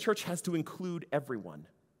people, then his church has to include everyone.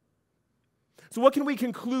 So what can we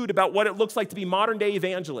conclude about what it looks like to be modern-day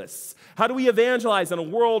evangelists? How do we evangelize in a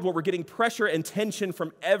world where we're getting pressure and tension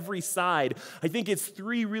from every side? I think it's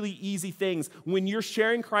 3 really easy things. When you're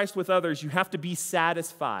sharing Christ with others, you have to be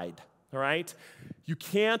satisfied, all right? You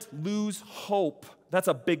can't lose hope. That's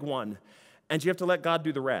a big one. And you have to let God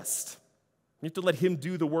do the rest. You have to let him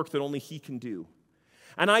do the work that only he can do.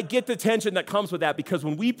 And I get the tension that comes with that, because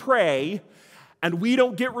when we pray and we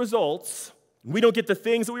don't get results, we don't get the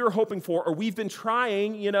things that we were hoping for, or we've been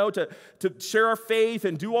trying, to share our faith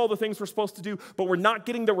and do all the things we're supposed to do, but we're not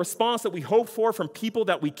getting the response that we hope for from people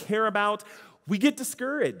that we care about, we get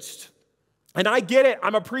discouraged. And I get it.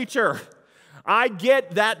 I'm a preacher. I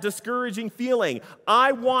get that discouraging feeling.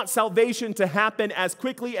 I want salvation to happen as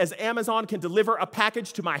quickly as Amazon can deliver a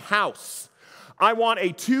package to my house. I want a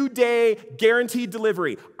 2-day guaranteed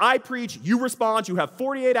delivery. I preach, you respond, you have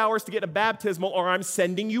 48 hours to get a baptismal, or I'm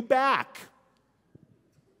sending you back.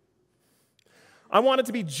 I want it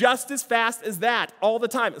to be just as fast as that all the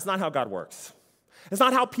time. It's not how God works. It's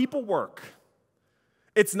not how people work.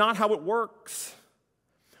 It's not how it works.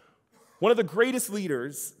 One of the greatest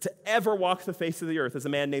leaders to ever walk the face of the earth is a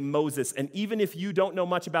man named Moses. And even if you don't know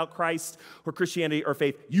much about Christ or Christianity or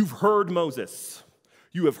faith, you've heard Moses.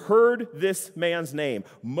 You have heard this man's name,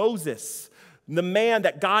 Moses, the man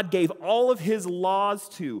that God gave all of his laws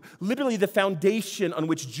to, literally the foundation on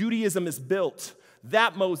which Judaism is built.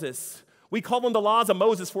 That Moses. We call them the laws of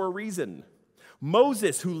Moses for a reason.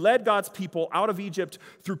 Moses, who led God's people out of Egypt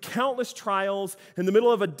through countless trials in the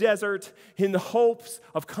middle of a desert in the hopes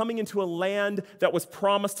of coming into a land that was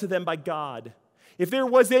promised to them by God. If there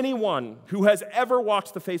was anyone who has ever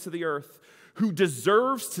walked the face of the earth who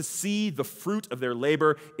deserves to see the fruit of their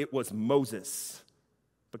labor, it was Moses.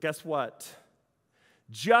 But guess what?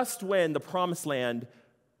 Just when the promised land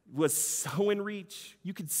was so in reach,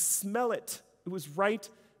 you could smell it. It was right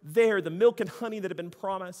there, the milk and honey that had been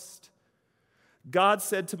promised. God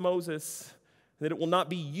said to Moses that it will not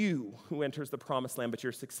be you who enters the promised land, but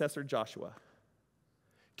your successor, Joshua.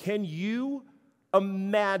 Can you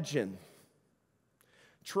imagine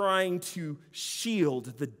trying to shield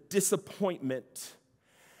the disappointment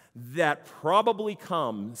that probably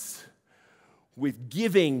comes with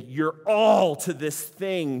giving your all to this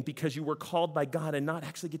thing because you were called by God and not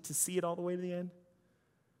actually get to see it all the way to the end?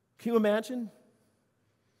 Can you imagine?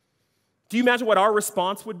 Do you imagine what our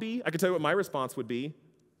response would be? I can tell you what my response would be.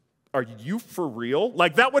 Are you for real?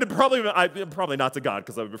 Like, that would have probably not to God,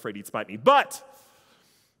 because I would be afraid he'd spite me. But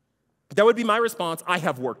that would be my response. I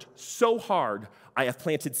have worked so hard. I have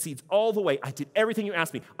planted seeds all the way. I did everything you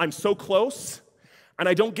asked me. I'm so close, and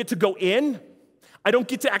I don't get to go in. I don't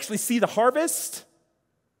get to actually see the harvest.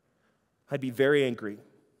 I'd be very angry.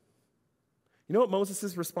 You know what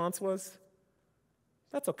Moses' response was?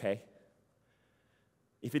 That's okay.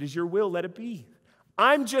 If it is your will, let it be.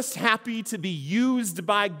 I'm just happy to be used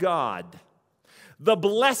by God. The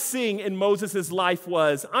blessing in Moses' life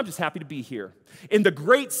was, I'm just happy to be here. In the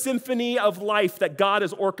great symphony of life that God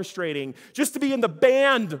is orchestrating, just to be in the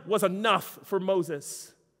band was enough for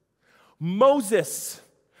Moses. Moses,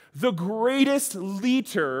 the greatest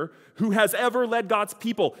leader who has ever led God's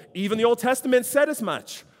people. Even the Old Testament said as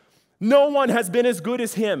much. No one has been as good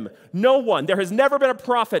as him. No one. There has never been a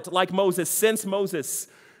prophet like Moses since Moses.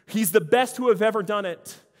 He's the best who have ever done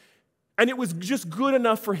it. And it was just good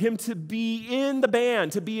enough for him to be in the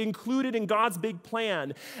band, to be included in God's big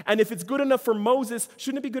plan. And if it's good enough for Moses,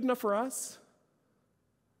 shouldn't it be good enough for us?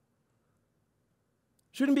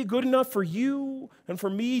 Shouldn't it be good enough for you and for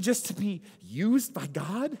me just to be used by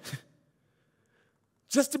God?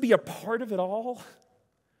 Just to be a part of it all?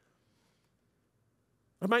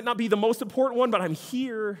 I might not be the most important one, but I'm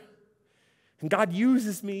here, and God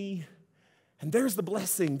uses me, and there's the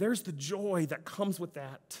blessing, there's the joy that comes with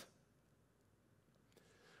that.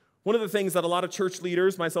 One of the things that a lot of church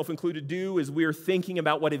leaders, myself included, do is we're thinking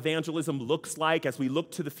about what evangelism looks like as we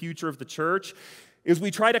look to the future of the church, is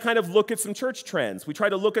we try to kind of look at some church trends. We try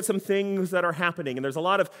to look at some things that are happening. And there's a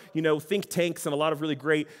lot of, think tanks and a lot of really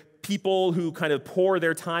great people who kind of pour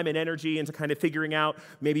their time and energy into kind of figuring out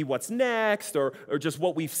maybe what's next or just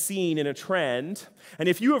what we've seen in a trend. And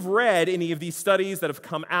if you have read any of these studies that have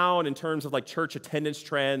come out in terms of like church attendance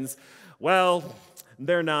trends, well,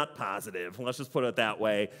 they're not positive. Let's just put it that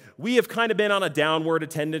way. We have kind of been on a downward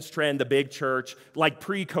attendance trend, the big church, like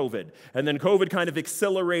pre-COVID. And then COVID kind of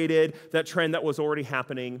accelerated that trend that was already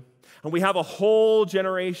happening. And we have a whole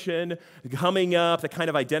generation coming up that kind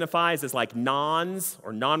of identifies as like nons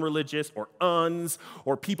or non-religious or uns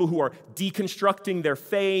or people who are deconstructing their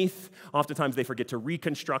faith. Oftentimes they forget to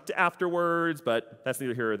reconstruct afterwards, but that's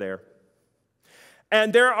neither here or there.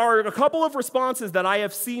 And there are a couple of responses that I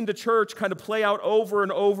have seen the church kind of play out over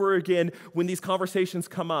and over again when these conversations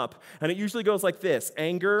come up. And it usually goes like this: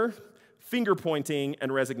 anger, finger pointing,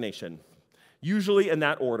 and resignation. Usually in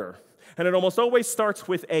that order. And it almost always starts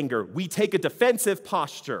with anger. We take a defensive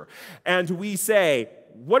posture and we say,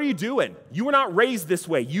 what are you doing? You were not raised this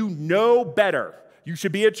way. You know better. You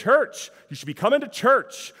should be at church. You should be coming to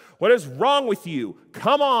church. What is wrong with you?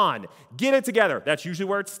 Come on, get it together. That's usually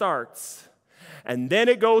where it starts. And then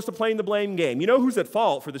it goes to playing the blame game. You know who's at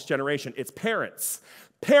fault for this generation? It's parents.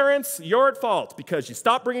 Parents, you're at fault because you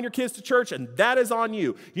stopped bringing your kids to church, and that is on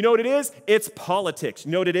you. You know what it is? It's politics.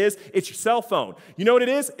 You know what it is? It's your cell phone. You know what it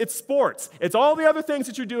is? It's sports. It's all the other things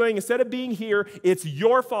that you're doing. Instead of being here, it's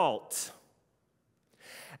your fault.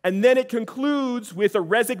 And then it concludes with a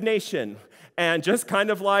resignation. And just kind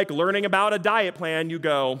of like learning about a diet plan, you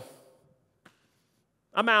go,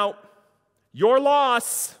 I'm out. Your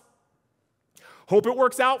loss. Hope it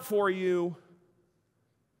works out for you.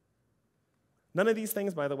 None of these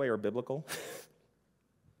things, by the way, are biblical.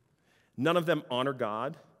 None of them honor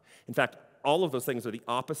God. In fact, all of those things are the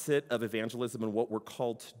opposite of evangelism and what we're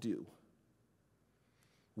called to do.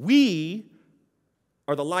 We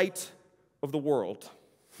are the light of the world.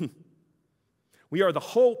 We are the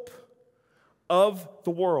hope of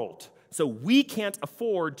the world. So we can't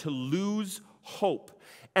afford to lose hope.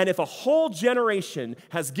 And if a whole generation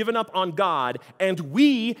has given up on God, and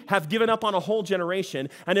we have given up on a whole generation,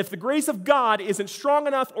 and if the grace of God isn't strong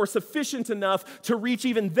enough or sufficient enough to reach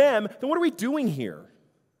even them, then what are we doing here?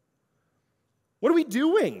 What are we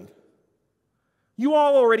doing? You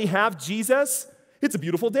all already have Jesus. It's a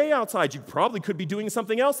beautiful day outside. You probably could be doing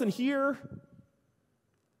something else in here.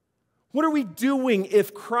 What are we doing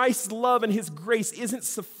if Christ's love and his grace isn't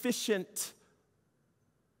sufficient?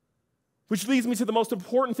 Which leads me to the most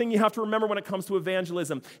important thing you have to remember when it comes to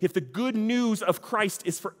evangelism. If the good news of Christ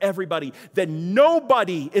is for everybody, then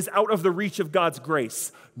nobody is out of the reach of God's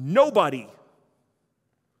grace. Nobody.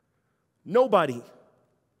 Nobody.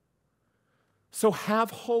 So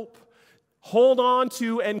have hope. Hold on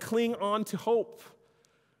to and cling on to hope.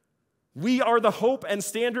 We are the hope and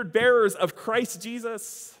standard bearers of Christ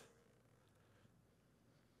Jesus.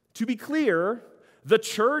 To be clear, the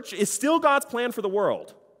church is still God's plan for the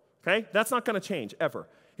world. Okay? That's not going to change, ever.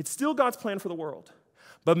 It's still God's plan for the world.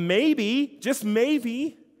 But maybe, just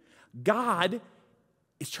maybe, God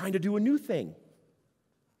is trying to do a new thing.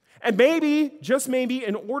 And maybe, just maybe,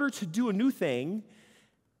 in order to do a new thing,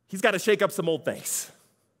 he's got to shake up some old things.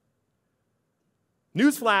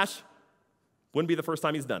 Newsflash, wouldn't be the first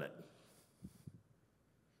time he's done it.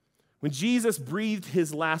 When Jesus breathed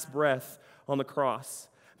his last breath on the cross,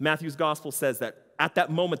 Matthew's gospel says that at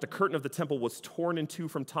that moment, the curtain of the temple was torn in two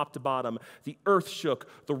from top to bottom. The earth shook,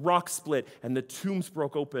 the rocks split, and the tombs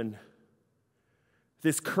broke open.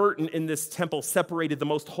 This curtain in this temple separated the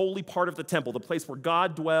most holy part of the temple, the place where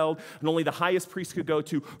God dwelled and only the highest priest could go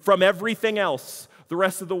to, from everything else, the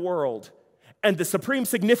rest of the world. And the supreme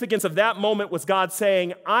significance of that moment was God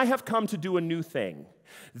saying, I have come to do a new thing.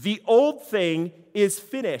 The old thing is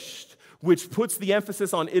finished, which puts the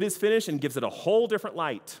emphasis on it is finished and gives it a whole different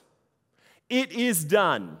light. It is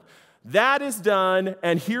done. That is done,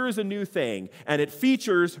 and here is a new thing. And it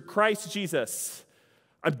features Christ Jesus.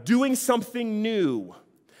 I'm doing something new.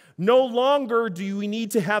 No longer do we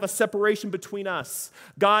need to have a separation between us.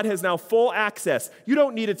 God has now full access. You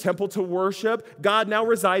don't need a temple to worship. God now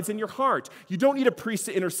resides in your heart. You don't need a priest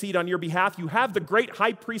to intercede on your behalf. You have the great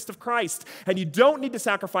high priest of Christ. And you don't need to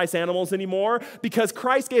sacrifice animals anymore because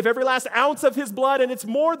Christ gave every last ounce of his blood, and it's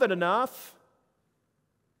more than enough.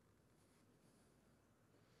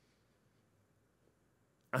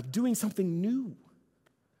 I'm doing something new.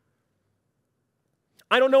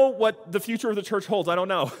 I don't know what the future of the church holds. I don't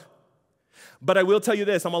know. But I will tell you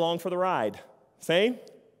this, I'm along for the ride. Same?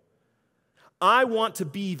 I want to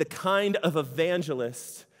be the kind of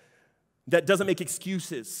evangelist that doesn't make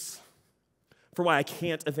excuses for why I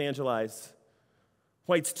can't evangelize,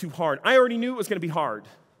 why it's too hard. I already knew it was going to be hard.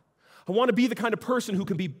 I want to be the kind of person who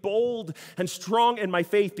can be bold and strong in my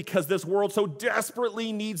faith because this world so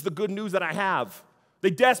desperately needs the good news that I have. They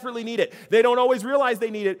desperately need it. They don't always realize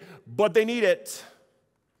they need it, but they need it.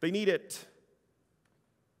 They need it.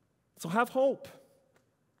 So have hope.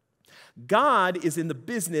 God is in the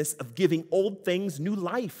business of giving old things new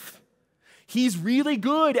life. He's really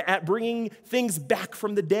good at bringing things back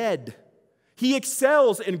from the dead. He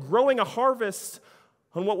excels in growing a harvest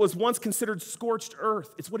on what was once considered scorched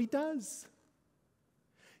earth. It's what he does.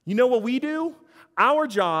 You know what we do? Our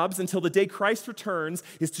jobs until the day Christ returns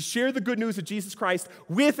is to share the good news of Jesus Christ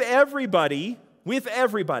with everybody,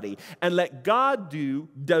 and let God do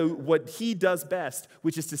what he does best,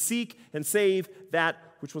 which is to seek and save that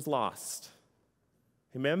which was lost.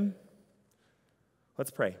 Amen?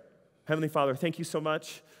 Let's pray. Heavenly Father, thank you so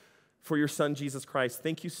much for your Son, Jesus Christ.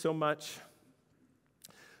 Thank you so much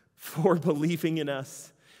for believing in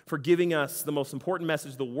us, for giving us the most important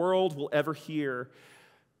message the world will ever hear,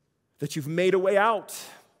 that you've made a way out,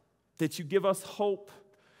 that you give us hope.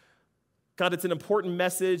 God, it's an important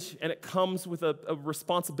message, and it comes with a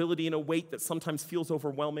responsibility and a weight that sometimes feels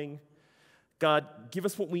overwhelming. God, give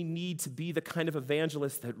us what we need to be the kind of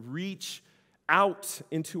evangelists that reach out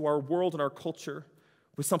into our world and our culture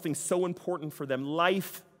with something so important for them,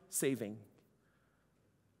 life-saving.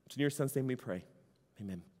 It's in your Son's name we pray.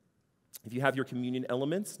 Amen. If you have your communion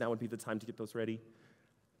elements, now would be the time to get those ready.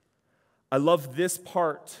 I love this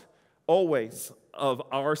part always of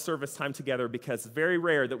our service time together because it's very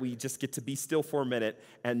rare that we just get to be still for a minute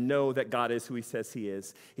and know that God is who he says he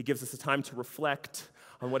is. He gives us a time to reflect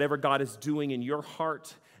on whatever God is doing in your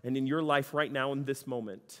heart and in your life right now in this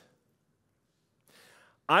moment.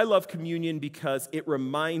 I love communion because it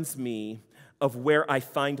reminds me of where I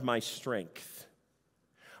find my strength.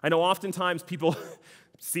 I know oftentimes people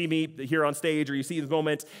see me here on stage or you see this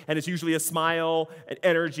moment, and it's usually a smile and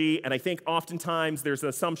energy, and I think oftentimes there's an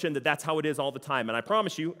assumption that that's how it is all the time, and I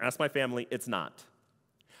promise you, ask my family, it's not.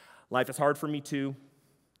 Life is hard for me too.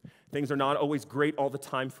 Things are not always great all the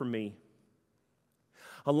time for me.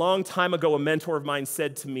 A long time ago, a mentor of mine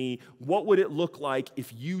said to me, what would it look like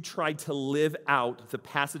if you tried to live out the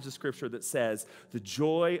passage of Scripture that says, the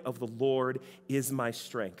joy of the Lord is my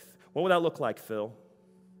strength? What would that look like, Phil,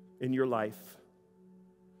 in your life?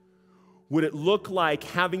 Would it look like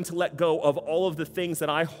having to let go of all of the things that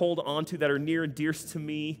I hold on to that are near and dear to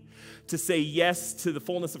me to say yes to the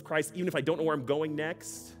fullness of Christ, even if I don't know where I'm going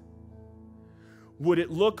next? Would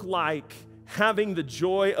it look like having the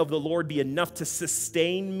joy of the Lord be enough to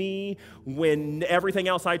sustain me when everything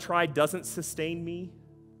else I try doesn't sustain me?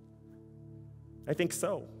 I think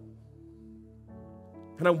so.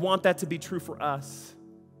 And I want that to be true for us.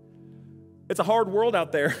 It's a hard world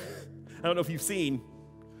out there. I don't know if you've seen.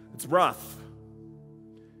 It's rough.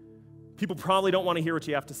 People probably don't want to hear what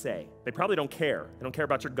you have to say. They probably don't care. They don't care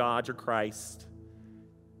about your God, your Christ.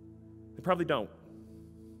 They probably don't.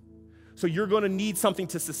 So you're going to need something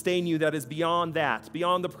to sustain you that is beyond that,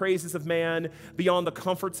 beyond the praises of man, beyond the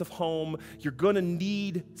comforts of home. You're going to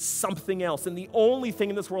need something else. And the only thing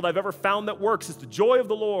in this world I've ever found that works is the joy of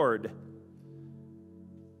the Lord.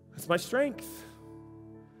 It's my strength,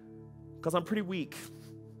 because I'm pretty weak.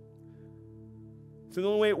 So the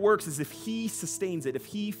only way it works is if he sustains it, if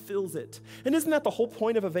he fills it. And isn't that the whole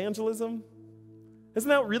point of evangelism? Isn't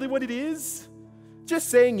that really what it is? Just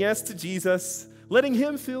saying yes to Jesus, letting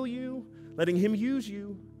him fill you, letting him use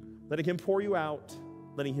you, letting him pour you out,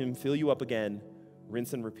 letting him fill you up again,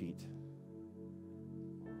 rinse and repeat.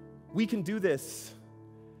 We can do this.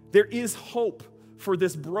 There is hope for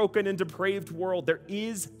this broken and depraved world. There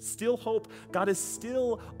is still hope. God is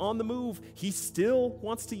still on the move. He still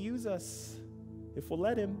wants to use us if we'll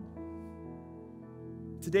let him.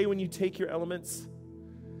 Today, when you take your elements,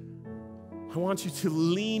 I want you to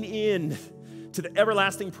lean in to the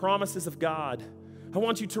everlasting promises of God. I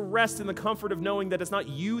want you to rest in the comfort of knowing that it's not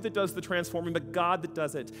you that does the transforming, but God that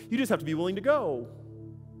does it. You just have to be willing to go.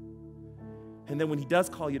 And then when he does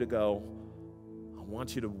call you to go, I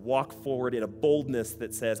want you to walk forward in a boldness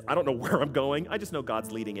that says, I don't know where I'm going. I just know God's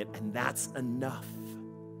leading it. And that's enough.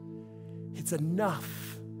 It's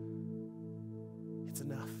enough. It's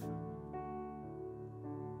enough.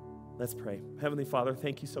 Let's pray. Heavenly Father,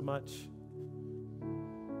 thank you so much.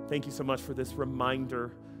 Thank you so much for this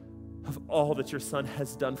reminder of all that your Son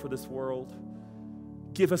has done for this world.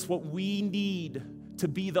 Give us what we need to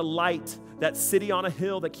be the light, that city on a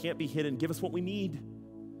hill that can't be hidden. Give us what we need.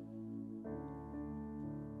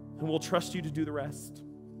 And we'll trust you to do the rest.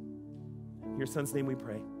 In your Son's name we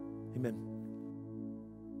pray. Amen.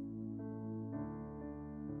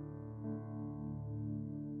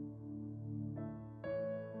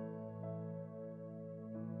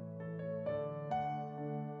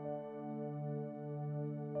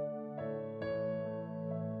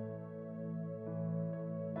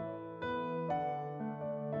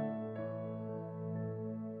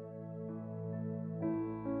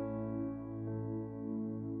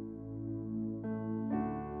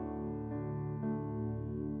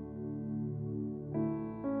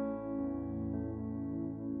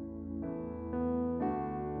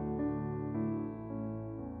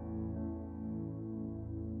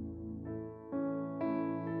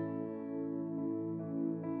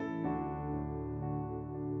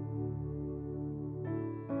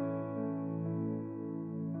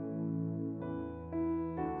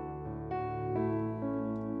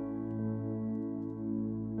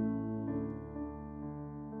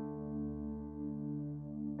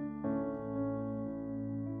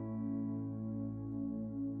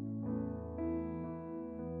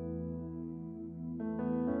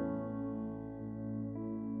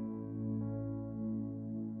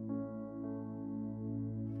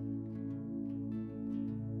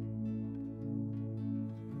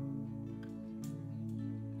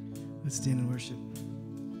 Let's stand and worship.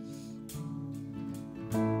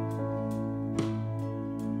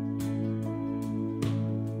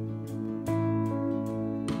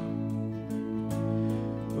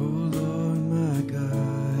 Oh Lord, my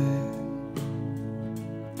God,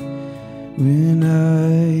 when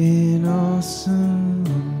I in awesome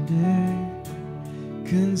wonder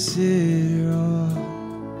consider all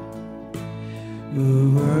the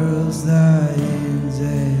world's thy hands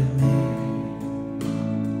have made,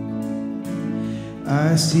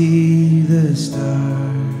 I see the stars,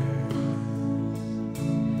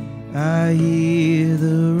 I hear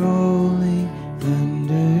the rolling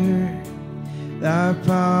thunder, thy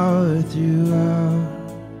power throughout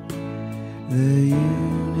the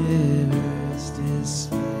universe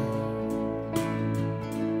display.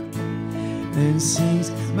 Then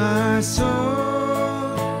sings my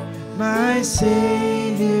soul, my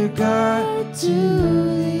Savior God, to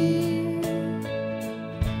thee.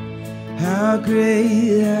 How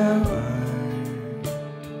great thou art,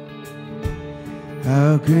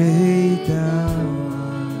 how great thou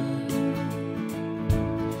art.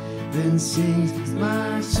 Then sings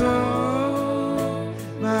my soul,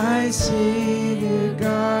 my Savior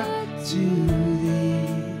God, to thee.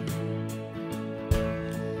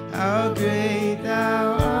 How great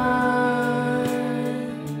thou art,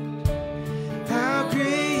 how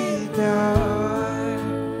great thou art.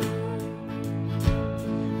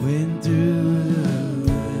 When through the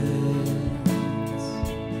woods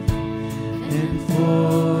and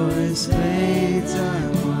forest glades I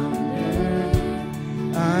wander,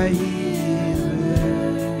 I hear the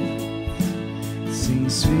birds sing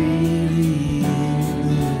sweetly in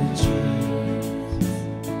the trees.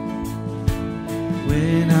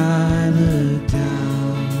 When I look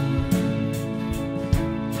down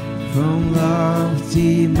from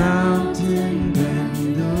lofty mountain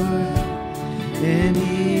grandeur and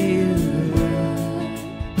hear the word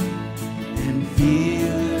and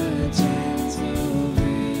feel the gentle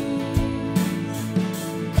breeze,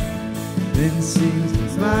 then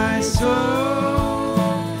sings my soul,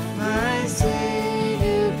 my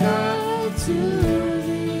Savior God, to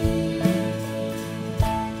thee.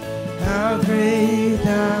 How great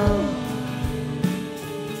thou art,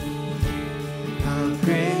 how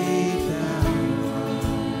great thou art.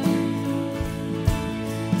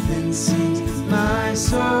 Then sings my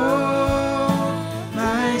soul,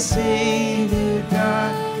 my Savior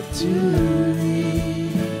God, to thee.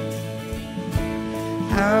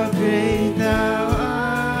 How great thou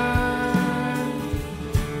art,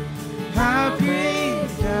 how great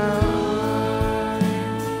thou art.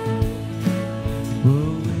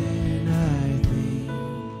 Oh, when I think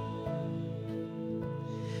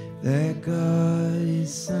that God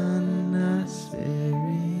His Son not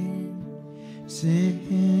sparing sent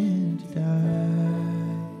Him to die,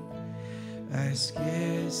 I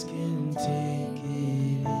scarce can and take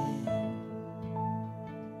it in.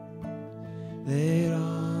 Laid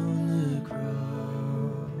on the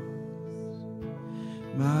cross,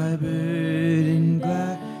 my burden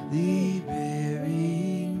gladly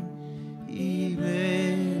bearing, he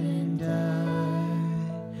bled and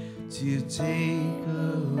died to take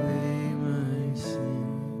away my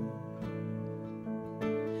sin.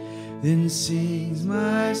 Then sings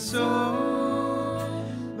my soul,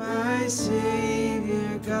 my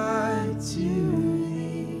Savior God, to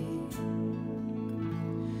thee.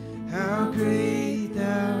 How great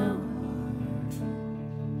thou art,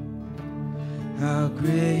 how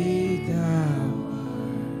great thou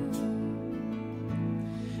art.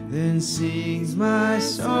 Then sings my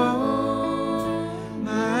soul,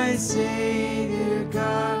 my Savior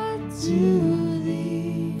God, to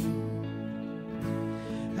thee.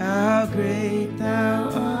 How great thou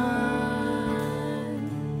art,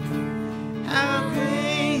 how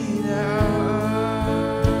great thou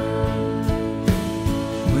art.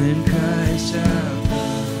 When Christ shall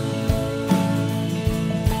come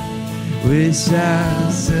with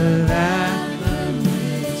shouts of acclamation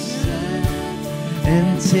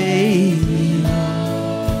and take me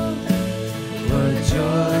home, what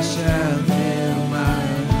joy shall fill my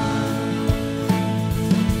heart.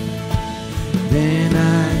 Then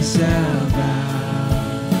I shall bow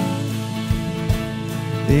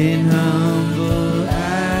in humble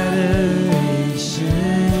adoration,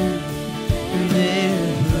 and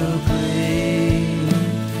there proclaim,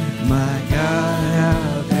 my God,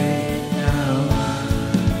 how great thou art.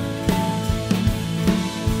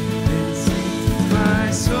 Then sings my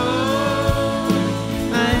soul,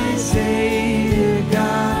 my Savior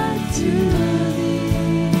God, to thee.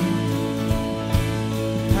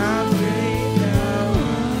 How great thou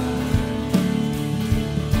art,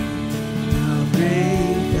 how great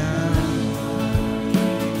thou art.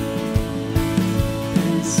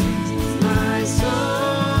 Then sings my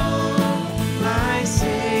soul, my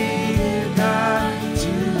Savior God,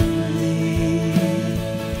 to thee.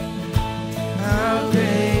 How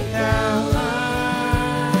great thou art,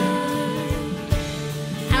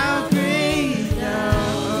 how great thou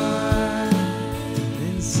art.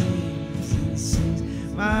 Then sings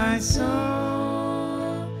my soul,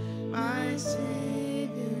 my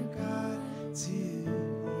Savior God, to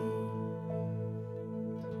thee.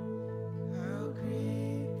 How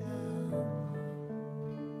great thou art, how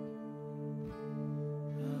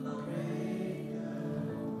great thou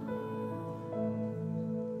art.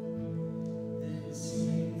 Then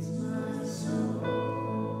sings my soul,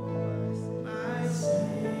 my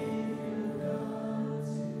Savior God, to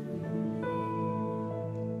thee.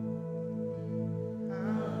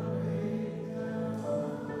 How great thou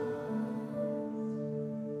art,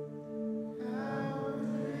 how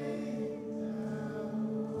great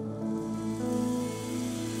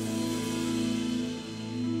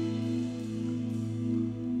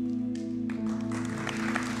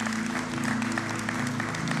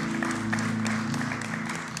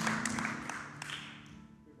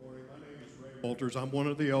Walters. I'm one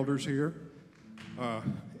of the elders here.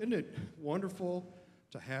 Isn't it wonderful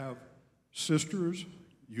to have sisters,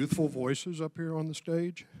 youthful voices up here on the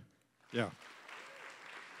stage? Yeah.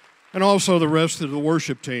 And also the rest of the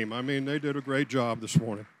worship team. I mean, they did a great job this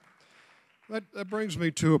morning. That brings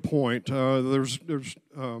me to a point. There's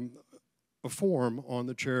a form on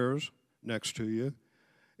the chairs next to you.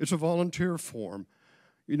 It's a volunteer form.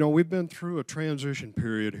 You know, we've been through a transition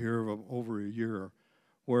period here of over a year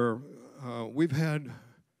where we've had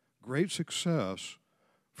great success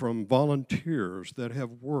from volunteers that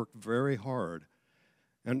have worked very hard.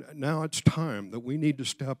 And now it's time that we need to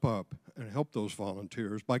step up and help those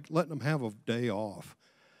volunteers by letting them have a day off.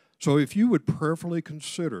 So if you would prayerfully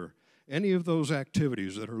consider any of those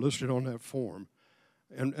activities that are listed on that form,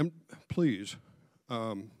 and please,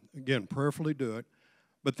 again, prayerfully do it.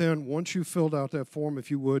 But then once you've filled out that form,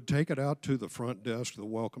 if you would, take it out to the front desk, the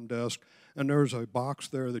welcome desk, and there's a box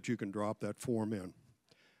there that you can drop that form in.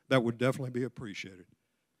 That would definitely be appreciated.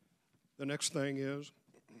 The next thing is,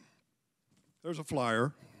 there's a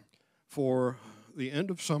flyer for the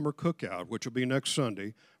end of summer cookout, which will be next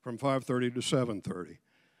Sunday from 5:30 to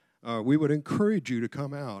 7:30. We would encourage you to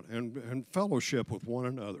come out and fellowship with one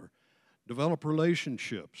another, develop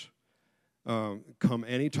relationships. Come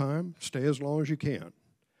anytime, stay as long as you can.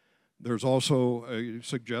 There's also a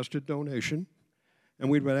suggested donation, and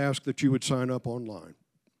we would ask that you would sign up online.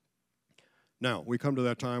 Now, we come to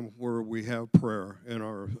that time where we have prayer in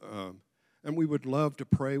our, and we would love to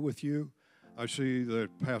pray with you. I see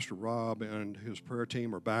that Pastor Rob and his prayer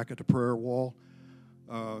team are back at the prayer wall.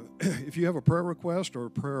 If you have a prayer request or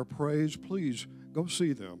a prayer of praise, please go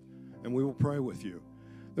see them and we will pray with you.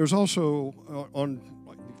 There's also,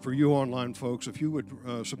 for you online folks, if you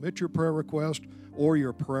would submit your prayer request or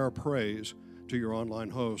your prayer praise to your online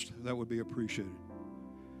host, that would be appreciated.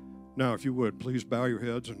 Now, if you would, please bow your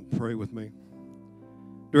heads and pray with me.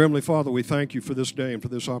 Dear Heavenly Father, we thank you for this day and for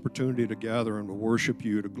this opportunity to gather and to worship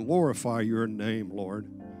you, to glorify your name, Lord.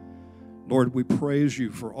 Lord, we praise you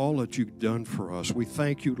for all that you've done for us. We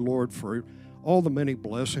thank you, Lord, for all the many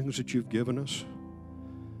blessings that you've given us.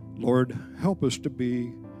 Lord, help us to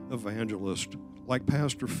be evangelists like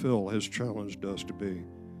Pastor Phil has challenged us to be.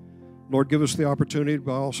 Lord, give us the opportunity,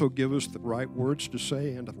 but also give us the right words to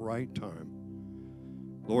say and at the right time.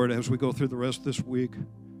 Lord, as we go through the rest of this week,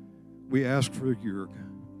 we ask for your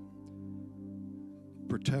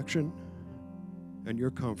protection and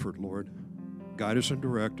your comfort, Lord. Guide us and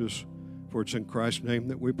direct us, for it's in Christ's name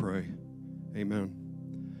that we pray. Amen.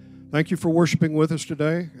 Thank you for worshiping with us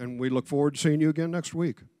today, and we look forward to seeing you again next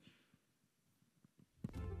week.